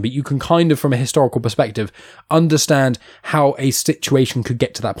imagination, but you can kind of, from a historical perspective, understand how a situation could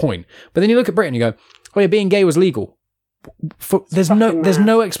get to that point. But then you look at Britain and you go, oh yeah, being gay was legal. There's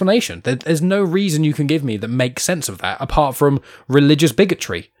no explanation. There's no reason you can give me that makes sense of that apart from religious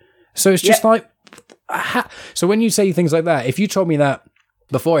bigotry. So it's just like, so when you say things like that, if you told me that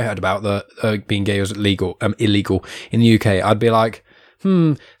before I heard about the being gay was illegal in the UK, I'd be like,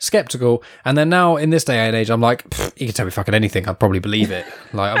 skeptical. And then now in this day and age, I'm like, you can tell me fucking anything, I'd probably believe it.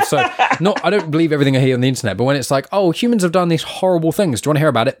 Like, I'm so I don't believe everything I hear on the internet, but when it's like, oh, humans have done these horrible things, do you want to hear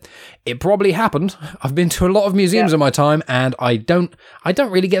about it? It probably happened. I've been to a lot of museums in my time, and I don't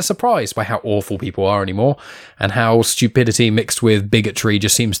really get surprised by how awful people are anymore, and how stupidity mixed with bigotry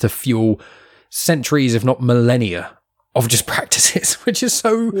just seems to fuel centuries, if not millennia, of just practices, which is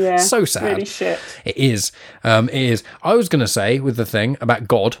so sad. Really shit. It is. It is. I was going to say with the thing about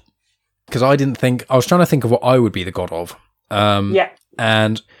God, because I was trying to think of what I would be the god of.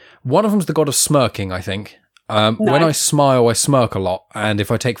 And one of them's the god of smirking, I think. Nice. When I smile, I smirk a lot, and if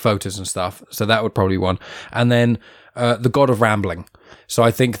I take photos and stuff, so that would probably be one. And then the god of rambling. So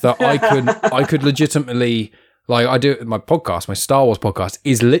I think that I could legitimately. Like I do my podcast, my Star Wars podcast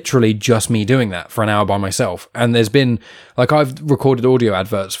is literally just me doing that for an hour by myself. And there's been, like, I've recorded audio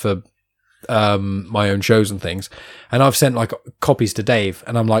adverts for my own shows and things, and I've sent like copies to Dave,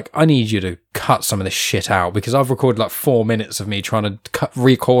 and I'm like, I need you to cut some of this shit out, because I've recorded like 4 minutes of me trying to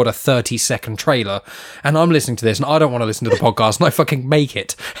record a 30-second trailer, and I'm listening to this and I don't want to listen to the podcast, and I fucking make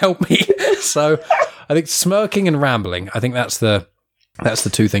it. Help me. So I think smirking and rambling, I think that's the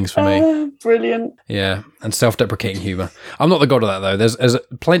two things for me. Brilliant. Yeah, and self-deprecating humour. I'm not the god of that, though. There's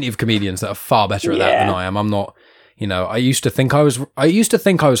plenty of comedians that are far better at that than I am. I'm not, you know, I used to think I was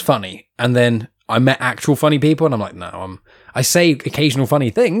funny, and then I met actual funny people, and I'm like, no, I say occasional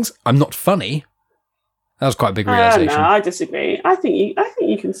funny things. I'm not funny. That was quite a big realization. No, I disagree. I think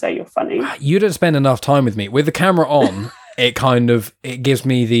you can say you're funny. You don't spend enough time with me. With the camera on, it gives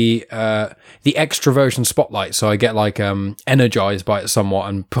me the extroversion spotlight, so I get like energized by it somewhat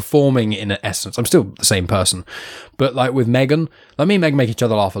and performing in essence. I'm still the same person, but like with Megan, like me and Megan make each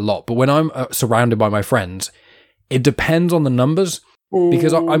other laugh a lot. But when I'm surrounded by my friends, it depends on the numbers,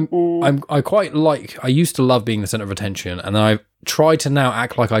 because I used to love being the center of attention, and I try to now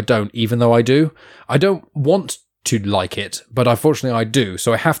act like I don't, even though I do. I don't want to like it, but unfortunately I do,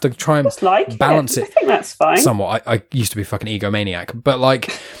 so I have to try and balance it. I think that's fine. Somewhat. I used to be a fucking egomaniac, but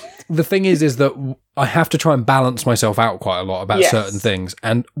like the thing is that I have to try and balance myself out quite a lot about certain things,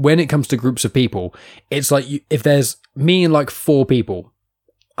 and when it comes to groups of people, it's like if there's me and like 4 people,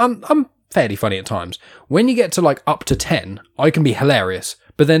 I'm fairly funny at times. When you get to like up to 10, I can be hilarious.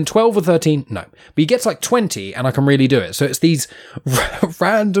 But then 12 or 13, no. But you get to like 20 and I can really do it. So it's these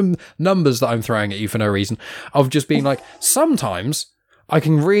random numbers that I'm throwing at you for no reason, of just being like, sometimes I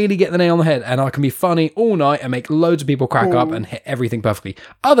can really get the nail on the head and I can be funny all night and make loads of people crack up and hit everything perfectly.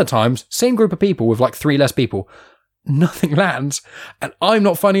 Other times, same group of people with like 3 less people, nothing lands and I'm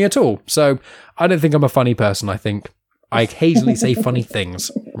not funny at all. So I don't think I'm a funny person. I think I occasionally say funny things,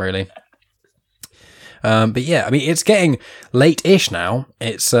 really. But yeah, I mean, it's getting late-ish now.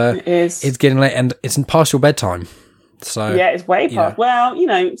 It is. It's getting late, and it's past your bedtime. So yeah, it's way past. Well, you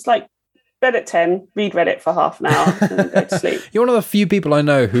know, it's like bed at 10, read Reddit for half an hour, and then go to sleep. You're one of the few people I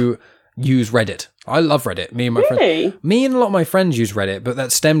know who use Reddit. I love Reddit. Me and my friends. Me and a lot of my friends use Reddit, but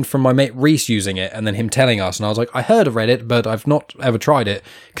that stemmed from my mate Reese using it, and then him telling us, and I was like, I heard of Reddit, but I've not ever tried it,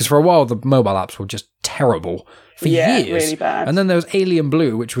 because for a while the mobile apps were just terrible. For years. Really bad. And then there was Alien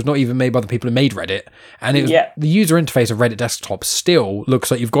Blue, which was not even made by the people who made Reddit. And it was the user interface of Reddit desktop still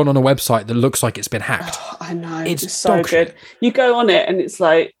looks like you've gone on a website that looks like it's been hacked. Oh, I know. It's so good. You go on it and it's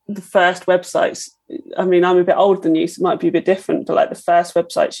like the first websites. I mean, I'm a bit older than you, so it might be a bit different, but like the first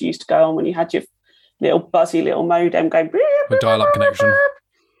websites you used to go on when you had your little buzzy little modem going... With dial-up connection.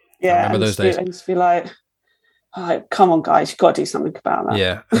 Yeah, I remember those days. I used to be like, oh, come on, guys, you've got to do something about that.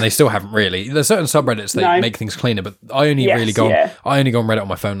 Yeah, and they still haven't really. There's certain subreddits that make things cleaner, but I only go on Reddit on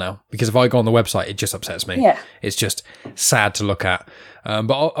my phone now, because if I go on the website, it just upsets me. Yeah. It's just sad to look at.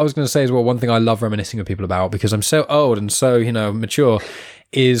 But I was going to say as well, one thing I love reminiscing with people about, because I'm so old and so, mature,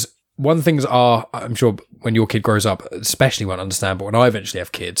 is one things are, I'm sure when your kid grows up, especially won't understand, but when I eventually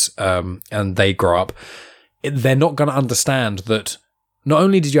have kids and they grow up, they're not going to understand that not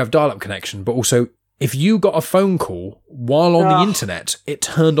only did you have dial-up connection, but also if you got a phone call while on the internet, it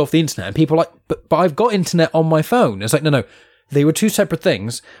turned off the internet. And people are like, but I've got internet on my phone. It's like, no. They were two separate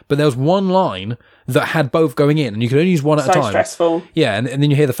things, but there was one line that had both going in, and you could only use one at a time. Stressful. Yeah, and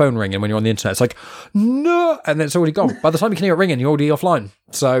then you hear the phone ringing when you're on the internet. It's like, no, and then it's already gone. By the time you can hear it ringing, you're already offline.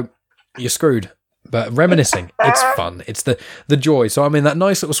 So you're screwed. But reminiscing, it's fun. It's the joy. So I'm in that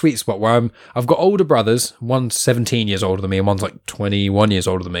nice little sweet spot where I've got older brothers. One's 17 years older than me, and one's like 21 years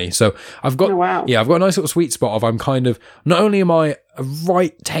older than me. So I've got I've got a nice little sweet spot of I'm kind of, not only am I a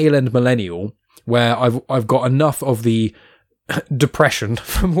right tail end millennial where I've got enough of the depression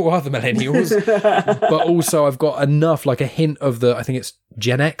from all other millennials, but also I've got enough, like a hint of I think it's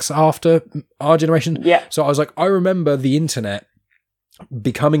Gen X after our generation. Yeah. So I was like, I remember the internet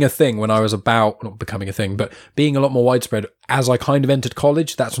becoming a thing when I was not becoming a thing, but being a lot more widespread as I kind of entered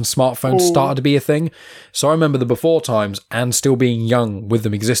college. That's when smartphones started to be a thing. So I remember the before times and still being young with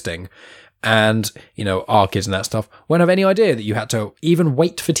them existing. And, our kids and that stuff won't have any idea that you had to even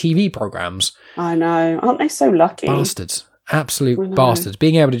wait for TV programs. I know. Aren't they so lucky? Bastards. Absolute bastards.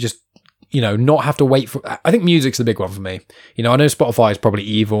 Being able to just, not have to wait for... I think music's the big one for me. I know Spotify is probably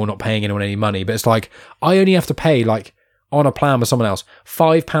evil, not paying anyone any money, but it's like, I only have to pay, on a plan with someone else,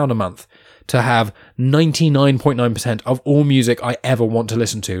 £5 a month to have 99.9% of all music I ever want to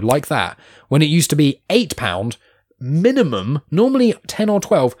listen to, like that, when it used to be £8 minimum, normally 10 or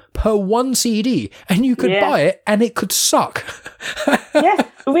 12 per one CD, and you could buy it and it could suck. Yeah,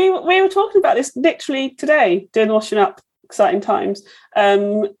 we were talking about this literally today, doing the washing up, exciting times,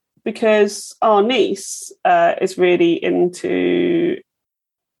 because our niece is really into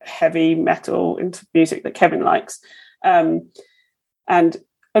heavy metal, into music that Kevin likes. And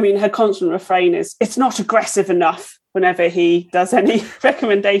I mean, her constant refrain is, it's not aggressive enough whenever he does any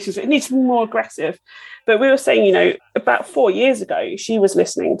recommendations. It needs to be more aggressive. But we were saying, about 4 years ago, she was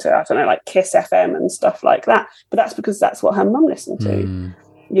listening to, I don't know, like Kiss FM and stuff like that. But that's because that's what her mum listened to,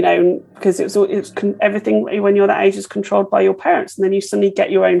 because everything when you're that age is controlled by your parents. And then you suddenly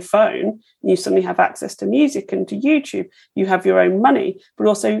get your own phone and you suddenly have access to music and to YouTube. You have your own money, but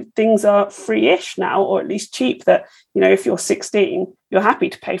also things are free-ish now, or at least cheap, that, if you're 16, you're happy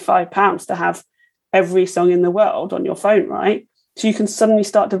to pay £5 to have every song in the world on your phone, right? So you can suddenly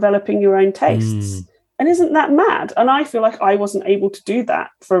start developing your own tastes. And isn't that mad? And I feel like I wasn't able to do that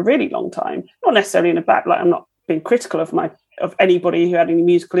for a really long time. Not necessarily in a bad, I'm not being critical of anybody who had any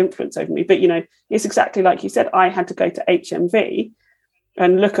musical influence over me, but it's exactly like you said. I had to go to HMV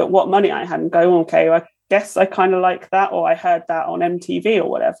and look at what money I had and go, okay, I guess I kind of like that, or I heard that on MTV or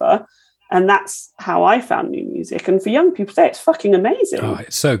whatever. And that's how I found new music. And for young people today, it's fucking amazing. Oh,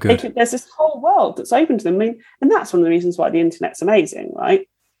 it's so good. There's this whole world that's open to them. I mean, and that's one of the reasons why the internet's amazing, right?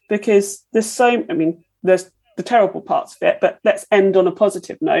 Because there's the terrible parts of it, but let's end on a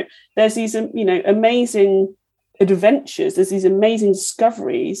positive note. There's these, amazing adventures. There's these amazing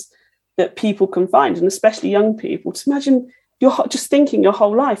discoveries that people can find, and especially young people. Just imagine you're just thinking your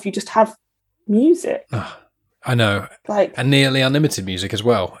whole life, you just have music. Oh, I know. And nearly unlimited music as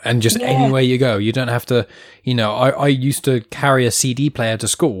well. And just anywhere you go, you don't have to, I used to carry a CD player to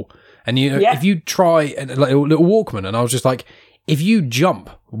school, and if you try a little Walkman, and I was just like, if you jump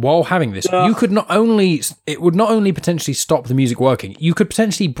while having this, it would not only potentially stop the music working, you could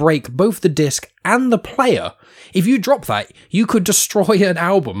potentially break both the disc and the player. If you drop that, you could destroy an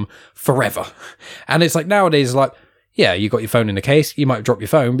album forever. And it's like nowadays, you got your phone in the case, you might drop your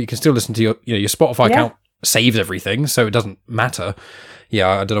phone, but you can still listen to your Spotify account saves everything, so it doesn't matter. Yeah,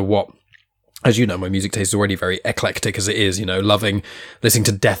 I don't know what. As you know, my music taste is already very eclectic as it is, loving listening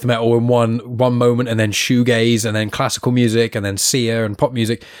to death metal in one moment, and then shoegaze, and then classical music, and then Sia and pop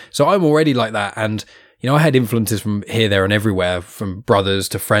music. So I'm already like that. And, I had influences from here, there, and everywhere, from brothers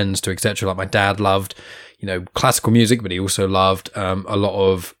to friends to etc. Like my dad loved, classical music, but he also loved a lot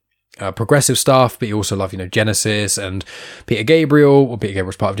of progressive stuff, but he also loved, Genesis and Peter Gabriel. Well, Peter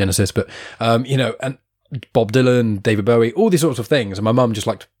Gabriel's part of Genesis, but, and Bob Dylan, David Bowie, all these sorts of things. And my mum just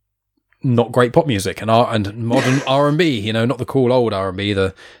liked not great pop music and modern R&B, you know, not the cool old R&B,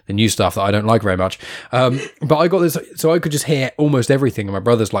 the new stuff that I don't like very much. But I got this, so I could just hear almost everything. And my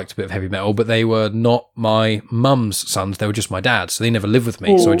brothers liked a bit of heavy metal, but they were not my mum's sons. They were just my dad's. So they never lived with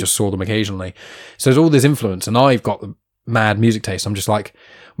me. So I just saw them occasionally. So there's all this influence, and I've got the mad music taste. I'm just like,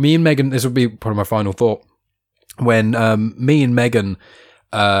 me and Megan, this would be probably my final thought. When me and Megan,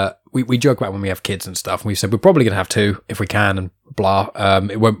 we joke about when we have kids and stuff, and we said we're probably going to have 2 if we can, and blah.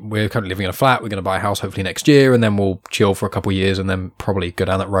 We're currently living in a flat. We're going to buy a house hopefully next year, and then we'll chill for a couple of years, and then probably go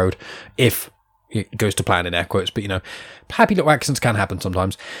down that road if it goes to plan in air quotes. But, you know, happy little accidents can happen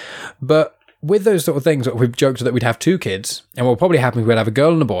sometimes. But with those sort of things, we've joked that we'd have 2 kids, and what would probably happen is we'd have a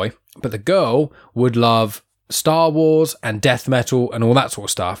girl and a boy, but the girl would love Star Wars and death metal and all that sort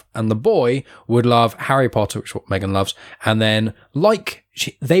of stuff, and the boy would love Harry Potter, which is what Megan loves, and then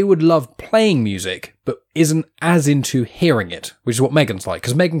they would love playing music but isn't as into hearing it, which is what Megan's like,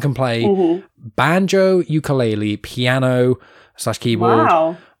 because Megan can play banjo, ukulele, piano /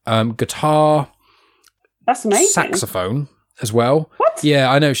 keyboard, guitar, that's amazing, saxophone as well. What?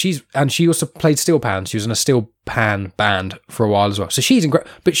 Yeah, I know. She also played steel pan. She was in a steel pan band for a while as well. So she's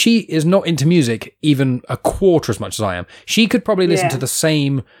but she is not into music even a quarter as much as I am. She could probably listen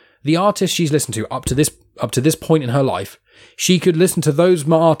to the artists she's listened to up to this point in her life. She could listen to those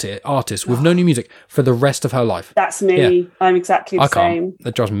artists with no new music for the rest of her life. That's me. Yeah. I'm exactly the same.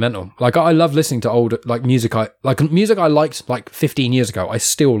 That drives me mental. Like, I love listening to old music. Music I liked like 15 years ago. I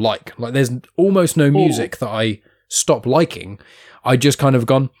still like. Like, there's almost no music that I stop liking. I just kind of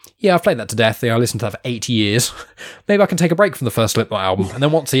gone, yeah, I've played that to death. I listened to that for 8 years. Maybe I can take a break from the first Slipknot album, and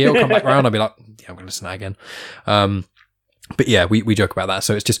then once a year I'll come back around. I'll be like, yeah, I'm going to listen to that again. But yeah, we joke about that.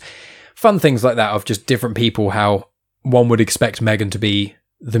 So it's just fun things like that of just different people, how one would expect Megan to be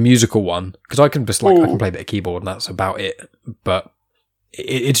the musical one, because I can just I can play a bit of keyboard and that's about it. But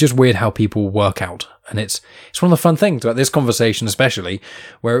it's just weird how people work out, and it's one of the fun things about this conversation, especially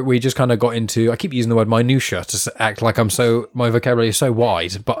where we just kind of got into. I keep using the word minutia to act like my vocabulary is so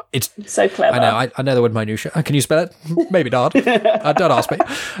wide, but it's so clever. I know the word minutia. Can you spell it? Maybe not. Don't ask me.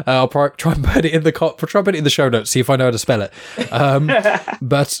 I'll try and put it in the show notes. See if I know how to spell it.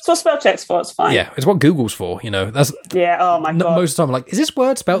 But it's what spell check's for. It's fine. Yeah, it's what Google's for. You know, that's Oh my god. Most of the time, I'm like, is this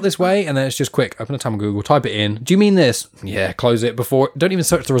word spelled this way? And then it's just quick. Open a tab on Google, type it in. Do you mean this? Yeah. Close it before. Don't even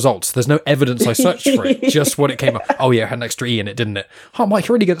search the results. There's no evidence I searched for it. Just what it came up. Oh yeah, it had an extra E in it, didn't it? Oh, Mike,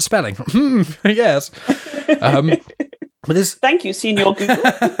 you're really good at spelling. Yes. But thank you, Senior Google.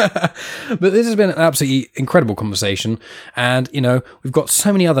 But this has been an absolutely incredible conversation, and you know, we've got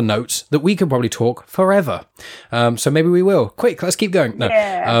so many other notes that we could probably talk forever. So maybe we will. Quick, let's keep going. No.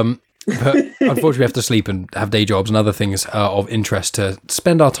 Yeah. But unfortunately we have to sleep and have day jobs and other things of interest to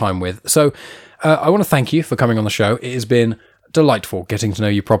spend our time with. So I want to thank you for coming on the show. It has been delightful getting to know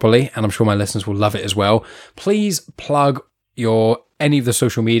you properly, and I'm sure my listeners will love it as well. Please plug any of the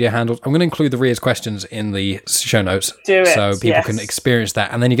social media handles. I'm going to include the Ria's questions in the show notes so people can experience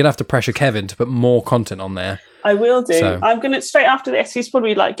that, and then you're going to have to pressure Kevin to put more content on there. I will do. So, I'm going to, straight after this, he's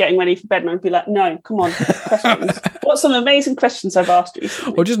probably like getting ready for bed and I'll be like, no, come on, questions. What some amazing questions I've asked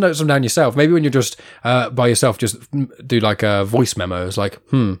recently. Or just note some down yourself. Maybe when you're just by yourself, just do like voice memos like,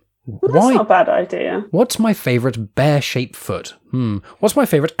 Well, that's not a bad idea. What's my favourite bear-shaped foot? What's my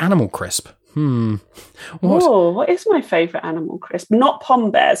favourite animal crisp? What is my favourite animal crisp? Not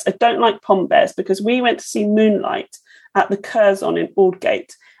Pom Bears. I don't like Pom Bears because we went to see Moonlight at the Curzon in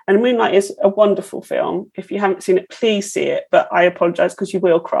Aldgate. And Moonlight is a wonderful film. If you haven't seen it, please see it. But I apologise because you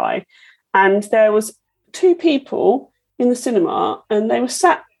will cry. And there was 2 people in the cinema and they were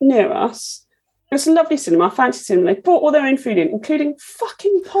sat near us. It was a lovely cinema, fancy cinema. They brought all their own food in, including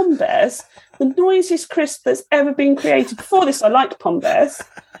fucking Pom Bears, the noisiest crisp that's ever been created. Before this, I liked Pom Bears.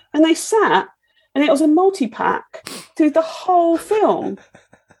 And they sat, and it was a multi-pack through the whole film,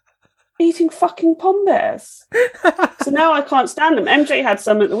 eating fucking Pom Bears. So now I can't stand them. MJ had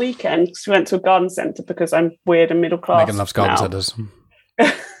some at the weekend because we went to a garden centre because I'm weird and middle class. Megan loves garden centres.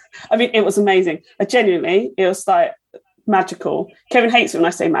 I mean, it was amazing. It was like magical. Kevin hates it when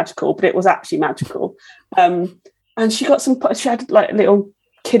I say magical, but it was actually magical. And she had like a little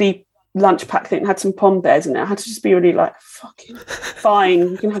kiddie lunch pack thing, had some Pom Bears in it. I had to just be really like, fucking fine,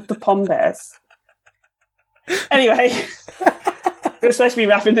 you can have the Pom Bears. Anyway, we're supposed to be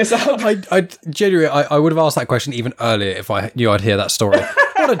wrapping this up. I genuinely, I would have asked that question even earlier if I knew I'd hear that story.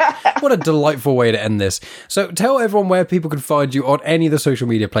 What a delightful way to end this. So tell everyone where people can find you on any of the social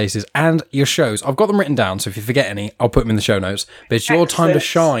media places and your shows. I've got them written down, so if you forget any, I'll put them in the show notes. But it's your time to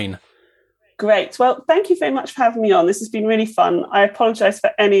shine. Great. Well, thank you very much for having me on. This has been really fun. I apologise for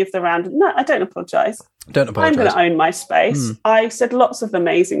any of the random... No, I don't apologise. Don't apologise. I'm going to own my space. I said lots of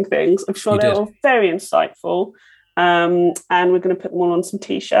amazing things. I'm sure they're all very insightful. And we're going to put them all on some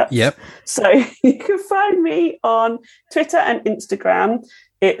T-shirts. Yep. So you can find me on Twitter and Instagram.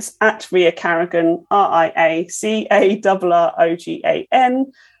 It's at Ria Carrigan,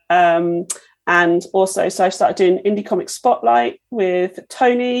 RIACARROGAN. And also, so I started doing Indie Comic Spotlight with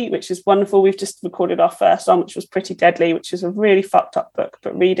Tony, which is wonderful. We've just recorded our first one, which was Pretty Deadly, which is a really fucked up book,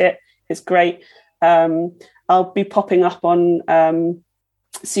 but read it. It's great. I'll be popping up on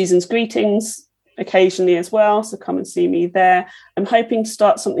Susan's Greetings occasionally as well, so come and see me there. I'm hoping to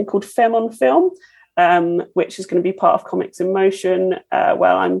start something called Femme on Film, which is going to be part of Comics in Motion,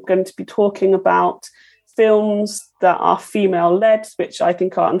 where I'm going to be talking about films that are female-led, which I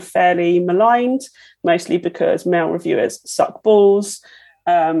think are unfairly maligned, mostly because male reviewers suck balls.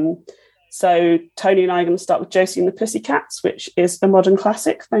 So Tony and I are going to start with Josie and the Pussycats, which is a modern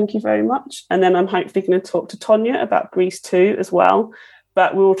classic. Thank you very much. And then I'm hopefully going to talk to Tonya about Grease 2 as well.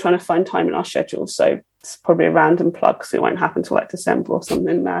 But we're all trying to find time in our schedule, so it's probably a random plug, because it won't happen until like December or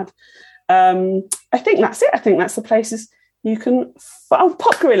something mad. I think that's it. I think that's the places you can...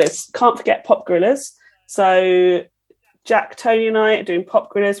 Pop Gorillas. Can't forget Pop Gorillas. So Jack, Tony and I are doing Pop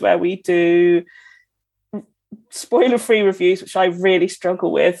Gorillas, where we do spoiler-free reviews, which I really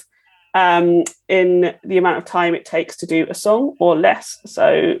struggle with, in the amount of time it takes to do a song or less.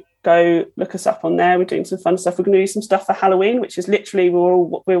 So go look us up on there. We're doing some fun stuff. We're going to do some stuff for Halloween, which is literally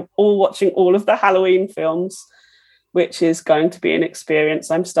we're all watching all of the Halloween films, which is going to be an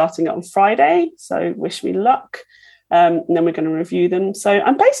experience. I'm starting it on Friday, so wish me luck. And then we're going to review them. So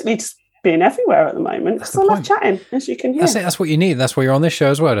I'm basically just being everywhere at the moment, because I love chatting, as you can hear. That's it. That's what you need. That's why you're on this show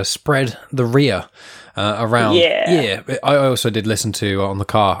as well, to spread the Ria around. Yeah. I also did listen to on the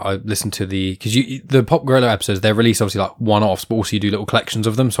car. I listened to because the Pop Gorilla episodes, they're released obviously like one-offs, but also you do little collections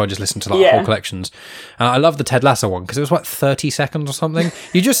of them. So I just listened to like whole collections. I love the Ted Lasso one because it was like 30 seconds or something.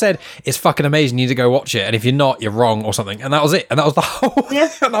 You just said it's fucking amazing. You need to go watch it, and if you're not, you're wrong or something. And that was it. And that was the whole. Yeah.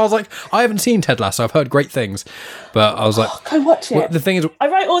 And I was like, I haven't seen Ted Lasso. I've heard great things, but I was like, go watch it. Well, the thing is, I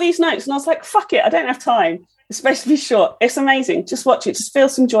wrote all these notes, and I was like, fuck it, I don't have time. It's supposed to be short. It's amazing. Just watch it. Just feel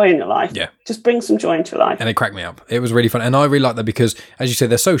some joy in your life. Yeah. Just bring some joy into your life. And it cracked me up. It was really fun. And I really like that because, as you say,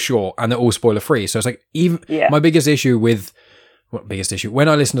 they're so short and they're all spoiler free. So it's like, my biggest issue when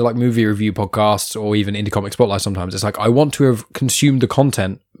I listen to like movie review podcasts or even Indie Comic Spotlight sometimes, it's like, I want to have consumed the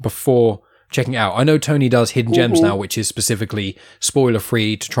content before checking it out. I know Tony does Hidden Gems now, which is specifically spoiler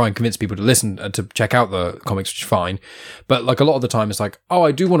free to try and convince people to listen to check out the comics, which is fine. But like a lot of the time, it's like, oh,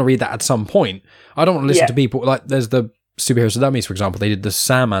 I do want to read that at some point. I don't want to listen to people like there's the Superheroes for Dummies, for example. They did the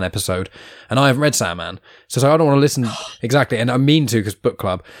Sandman episode, and I haven't read Sandman, so I don't want to listen exactly. And I mean to because book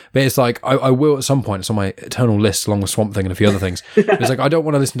club, but it's like I will at some point. It's on my eternal list along with Swamp Thing and a few other things. It's like I don't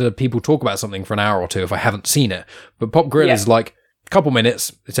want to listen to people talk about something for an hour or two if I haven't seen it. But Pop Gorilla is like couple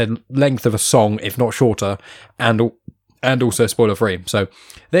minutes. It said length of a song, if not shorter, and also spoiler free. So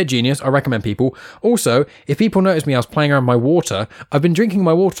they're genius. I recommend people. Also, if people notice me, I was playing around with my water. I've been drinking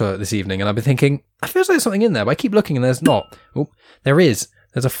my water this evening, and I've been thinking, I feel like there's something in there, but I keep looking and there's not. Oh, there is.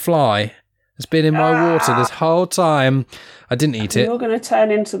 There's a fly. It's been in my water this whole time. I didn't eat it. You're going to turn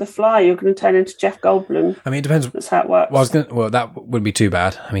into the fly. You're going to turn into Jeff Goldblum. I mean, it depends. That's how it works. Well, that wouldn't be too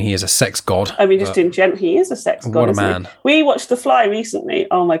bad. I mean, he is a sex god. I mean, just in general, he is a sex god. What a man. We watched The Fly recently.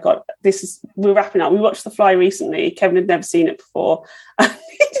 Oh my God. We're wrapping up. We watched The Fly recently. Kevin had never seen it before. And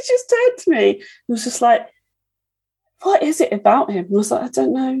he just turned to me. He was just like, what is it about him? And I was like, I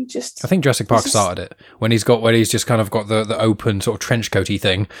don't know. I think Jurassic Park started it when he's just kind of got the open sort of trench coaty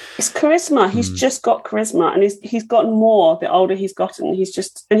thing. It's charisma. He's just got charisma, and he's gotten more the older he's gotten.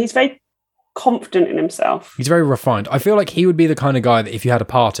 He's very confident in himself. He's very refined. I feel like he would be the kind of guy that if you had a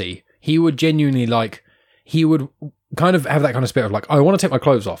party, he would genuinely he would kind of have that kind of spirit of like, I want to take my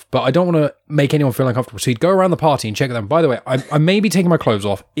clothes off, but I don't want to make anyone feel uncomfortable. So he'd go around the party and check them. By the way, I may be taking my clothes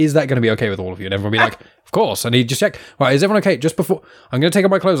off. Is that going to be okay with all of you? And everyone would be like, of course. And he'd just check, right, is everyone okay? Just before, I'm going to take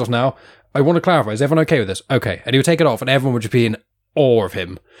my clothes off now. I want to clarify, is everyone okay with this? Okay. And he would take it off and everyone would just be in awe of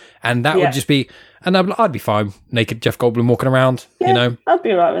him. And that would just be, and I'd be fine. Naked Jeff Goldblum walking around, you know. I'd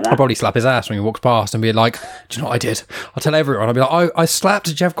be all right with that. I'd probably slap his ass when he walks past and be like, do you know what I did? I'll tell everyone. I'll be like, I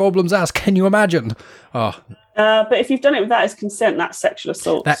slapped Jeff Goldblum's ass. Can you imagine? Oh. But if you've done it without his consent, that's sexual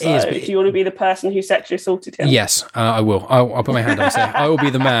assault. That is. Do you want to be the person who sexually assaulted him? Yes, I will. I'll put my hand up and say, I will be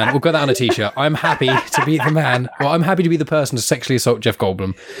the man. We'll get that on a t-shirt. I'm happy to be the man. Well, I'm happy to be the person to sexually assault Jeff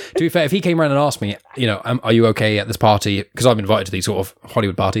Goldblum. To be fair, if he came around and asked me, you know, are you okay at this party? Because I'm invited to these sort of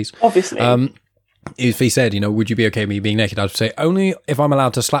Hollywood parties. Obviously. If he said, you know, would you be okay with me being naked? I'd say, only if I'm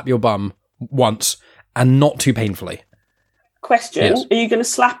allowed to slap your bum once and not too painfully. Question, Yes. Are you going to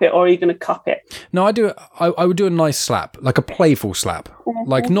slap it or are you going to cup it? No, I would do a nice slap, like a playful slap.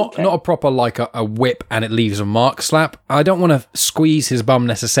 Like not a proper like a whip and it leaves a mark slap. I don't want to squeeze his bum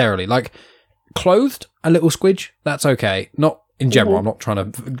necessarily. Like clothed, a little squidge, that's okay. Not in general. I'm not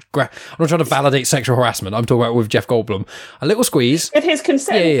trying to validate sexual harassment. I'm talking about with Jeff Goldblum. A little squeeze. With his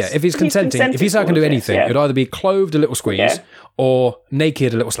consent. Yeah. If he's consenting, if he's not going to do anything, it'd either be clothed, a little squeeze, or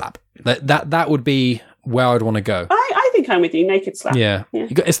naked, a little slap. That would be where I'd want to go. I think I'm with you. Naked slap. Yeah.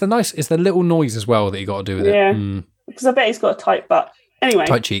 It's the little noise as well that you got to do with it. Yeah. Because I bet he's got a tight butt. Anyway.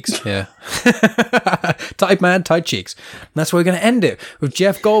 Tight cheeks, yeah. Tight man, tight cheeks. And that's where we're going to end it with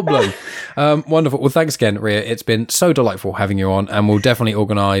Jeff Goldblum. Wonderful. Well, thanks again, Rhea. It's been so delightful having you on, and we'll definitely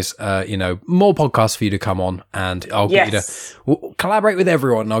organise, more podcasts for you to come on, and I'll get you we'll collaborate with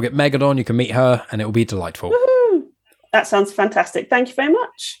everyone. And I'll get Megan on. You can meet her, and it will be delightful. Woohoo! That sounds fantastic. Thank you very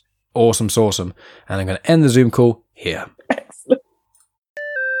much. Awesome. And I'm going to end the Zoom call here. Excellent.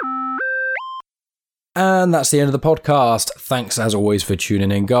 And that's the end of the podcast. Thanks as always for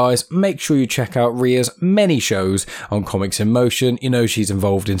tuning in, guys. Make sure you check out Rhea's many shows on Comics in Motion. You know, she's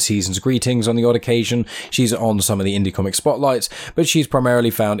involved in Season's Greetings on the odd occasion. She's on some of the indie comic spotlights, but she's primarily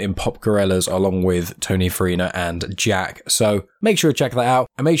found in Pop Gorillas along with Tony Farina and Jack. So make sure to check that out.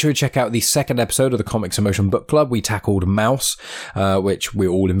 And make sure you check out the second episode of the Comics in Motion book club. We tackled Mouse, which we're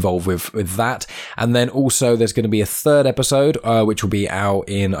all involved with that. And then also there's going to be a third episode, which will be out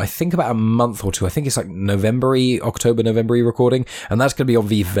in, I think, about a month or two. I think it's like October, November recording, and that's going to be on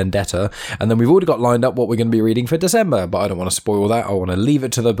V for Vendetta. And then we've already got lined up what we're going to be reading for December, but I don't want to spoil that. I want to leave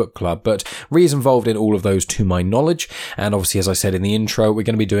it to the book club. But Rhea's involved in all of those to my knowledge, and obviously, as I said in the intro, we're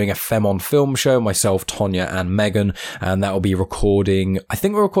going to be doing a Femme on Film show, myself, Tonya, and Megan, and that will be recording, I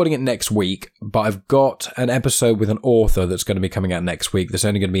think we're recording it next week, but I've got an episode with an author that's going to be coming out next week that's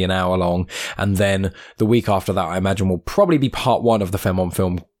only going to be an hour long, and then the week after that, I imagine, will probably be part one of the Femme on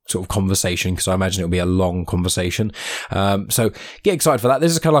Film sort of conversation, because I imagine it'll be a long conversation. So get excited for that.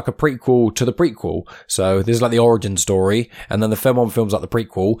 This is kind of like a prequel to the prequel. So this is like the origin story, and then the Femme on Film's like the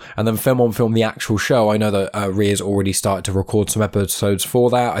prequel, and then Femme on Film, the actual show. I know that Rhea's already started to record some episodes for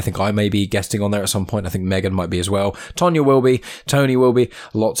that. I think I may be guesting on there at some point. I think Megan might be as well. Tonya will be. Tony will be.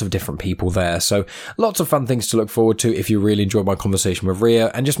 Lots of different people there. So lots of fun things to look forward to if you really enjoyed my conversation with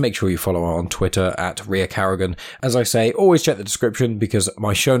Rhea. And just make sure you follow her on Twitter at Rhea Carrigan. As I say, always check the description because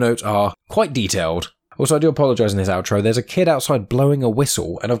my show notes are quite detailed. Also, I do apologise in this outro. There's a kid outside blowing a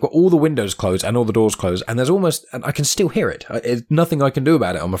whistle, and I've got all the windows closed and all the doors closed, and and I can still hear it. There's nothing I can do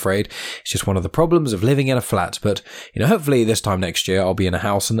about it, I'm afraid. It's just one of the problems of living in a flat. But, hopefully this time next year I'll be in a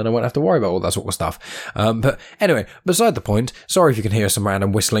house and then I won't have to worry about all that sort of stuff. But anyway, beside the point, sorry if you can hear some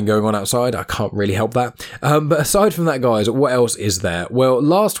random whistling going on outside. I can't really help that. But aside from that, guys, what else is there? Well,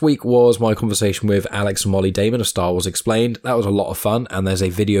 last week was my conversation with Alex and Molly Damon of Star Wars Explained. That was a lot of fun, and there's a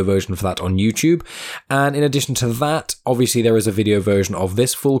video version for that on YouTube. And in addition to that, obviously there is a video version of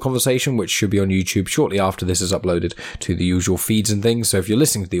this full conversation, which should be on YouTube shortly after this is uploaded to the usual feeds and things. So if you're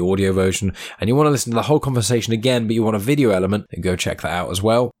listening to the audio version and you want to listen to the whole conversation again, but you want a video element, then go check that out as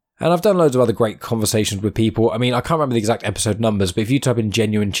well. And I've done loads of other great conversations with people. I mean, I can't remember the exact episode numbers, but if you type in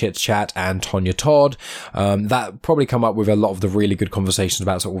Genuine Chit Chat and Tonya Todd, that probably come up with a lot of the really good conversations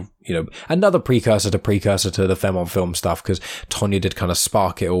about sort of, another precursor to the Femme on Film stuff, because Tonya did kind of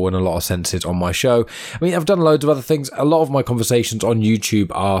spark it all in a lot of senses on my show. I mean, I've done loads of other things. A lot of my conversations on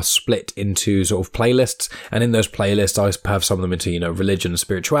YouTube are split into sort of playlists, and in those playlists, I have some of them into, religion and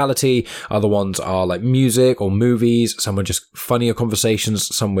spirituality. Other ones are like music or movies. Some are just funnier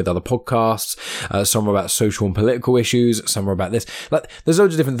conversations, some with other podcasts, some are about social and political issues, some are about this. Like, there's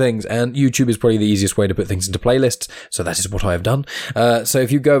loads of different things, and YouTube is probably the easiest way to put things into playlists, so that is what I have done. So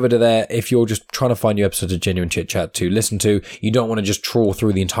if you go over to there, if you're just trying to find new episodes of Genuine Chit Chat to listen to, you don't want to just trawl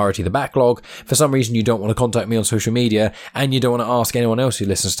through the entirety of the backlog. For some reason, you don't want to contact me on social media, and you don't want to ask anyone else who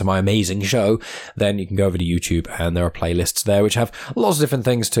listens to my amazing show, then you can go over to YouTube, and there are playlists there which have lots of different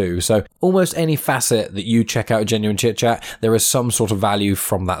things too. So almost any facet that you check out Genuine Chit Chat, there is some sort of value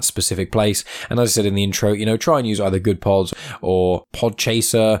from that specific place. And as I said in the intro, try and use either Good Pods or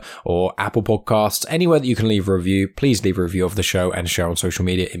Podchaser or Apple Podcasts. Anywhere that you can leave a review, please leave a review of the show and share on social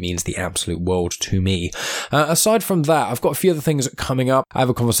media. It means the absolute world to me. Aside from that, I've got a few other things coming up. I have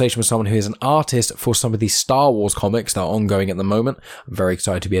a conversation with someone who is an artist for some of these Star Wars comics that are ongoing at the moment. I'm very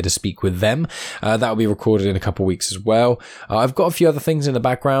excited to be able to speak with them. That will be recorded in a couple of weeks as well. I've got a few other things in the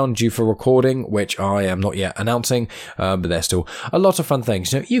background due for recording, which I am not yet announcing, but there's still a lot of fun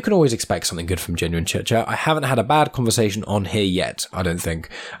things. you can always expect something good from Genuine Chit Chat. I haven't had a bad conversation on here yet, I don't think.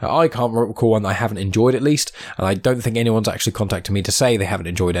 I can't recall one that I haven't enjoyed, at least, and I don't think anyone's actually contacted me to say they haven't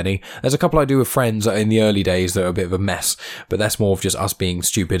enjoyed any. There's a couple I do with friends in the early days that are a bit of a mess, but that's more of just us being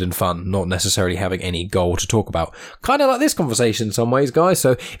stupid and fun, not necessarily having any goal to talk about. Kind of like this conversation in some ways, guys.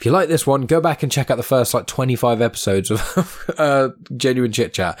 So if you like this one, go back and check out the first 25 episodes of Genuine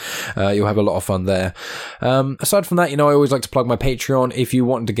Chit Chat. You'll have a lot of fun there. Aside from that, I always like to plug my Patreon. If you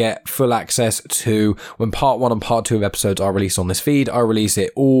want to get full access to when part 1 and part 2 of episodes are released on this feed, I release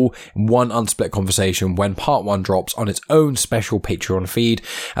it all in one unsplit conversation when part 1 drops on its own special Patreon feed,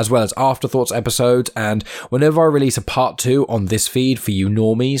 as well as afterthoughts episodes. And whenever I release a part 2 on this feed for you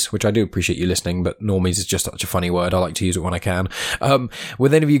normies, which I do appreciate you listening, but normies is just such a funny word, I like to use it when I can.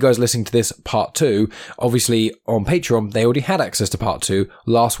 With any of you guys listening to this part 2, obviously on Patreon, they already had access to part 2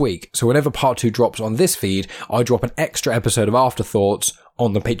 last week. So whenever part 2 drops on this feed, I drop an extra episode of Afterthoughts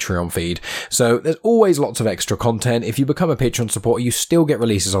on the Patreon feed. So there's always lots of extra content. If you become a Patreon supporter, you still get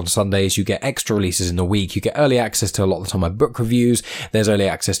releases on Sundays, you get extra releases in the week, you get early access to a lot of the time my book reviews, there's early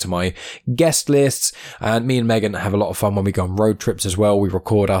access to my guest lists, and me and Megan have a lot of fun when we go on road trips as well. We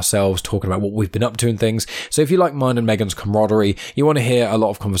record ourselves talking about what we've been up to and things. So if you like mine and Megan's camaraderie, you want to hear a lot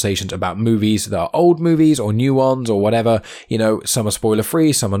of conversations about movies that are old movies or new ones or whatever, some are spoiler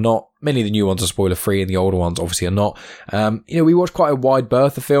free, some are not. Many of the new ones are spoiler free and the older ones obviously are not. We watch quite a wide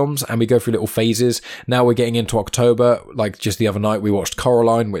berth of films and we go through little phases. Now we're getting into October. Like just the other night we watched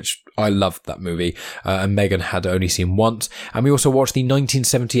Coraline, which I loved that movie, and Megan had only seen once. And we also watched the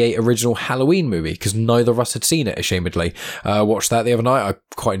 1978 original Halloween movie because neither of us had seen it, ashamedly. Watched that the other night. I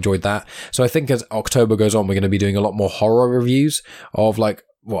quite enjoyed that. So I think as October goes on, we're going to be doing a lot more horror reviews of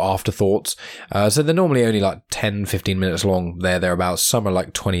afterthoughts. So they're normally only 10-15 minutes long, thereabouts. Some are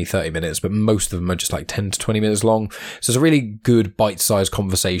 20-30 minutes, but most of them are just 10 to 20 minutes long. So it's a really good bite-sized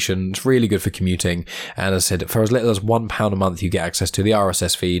conversation. It's really good for commuting. And as I said, for as little as £1 a month, you get access to the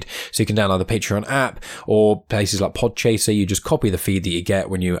RSS feed. So you can download the Patreon app or places like Podchaser. You just copy the feed that you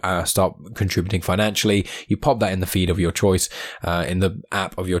get when you start contributing financially. You pop that in the feed of your choice, in the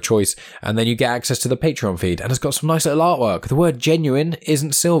app of your choice, and then you get access to the Patreon feed. And it's got some nice little artwork. The word genuine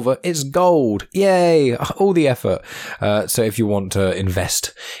isn't silver, it's gold. Yay! All the effort. So if you want to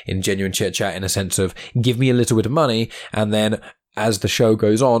invest in Genuine Chit Chat in a sense of give me a little bit of money, and then as the show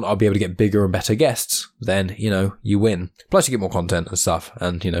goes on, I'll be able to get bigger and better guests, then, you win. Plus you get more content and stuff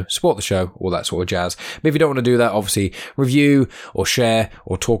and, support the show, all that sort of jazz. But if you don't want to do that, obviously review or share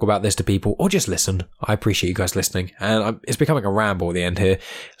or talk about this to people or just listen. I appreciate you guys listening. And it's becoming a ramble at the end here.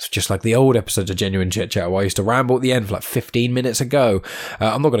 It's just like the old episodes of Genuine Chit Chat where I used to ramble at the end for 15 minutes ago.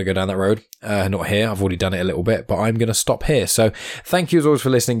 I'm not going to go down that road. Not here. I've already done it a little bit, but I'm going to stop here. So thank you as always for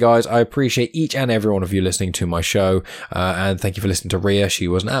listening, guys. I appreciate each and every one of you listening to my show. And thank you for listening to Rhea. She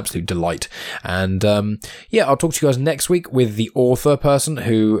was an absolute delight. And I'll talk to you guys next week with the author person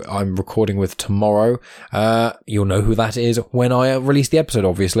who I'm recording with tomorrow. You'll know who that is when I release the episode,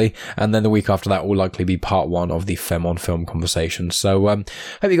 obviously. And then the week after that will likely be part 1 of the Femme on Film conversation. So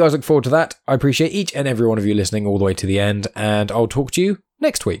hope you guys look forward to that. I appreciate each and every one of you listening all the way to the end. And I'll talk to you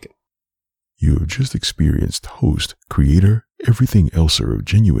next week. You have just experienced host, creator, everything elser of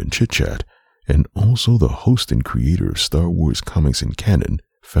Genuine Chit Chat, and also the host and creator of Star Wars comics and canon,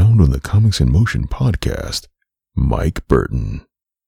 found on the Comics in Motion podcast, Mike Burton.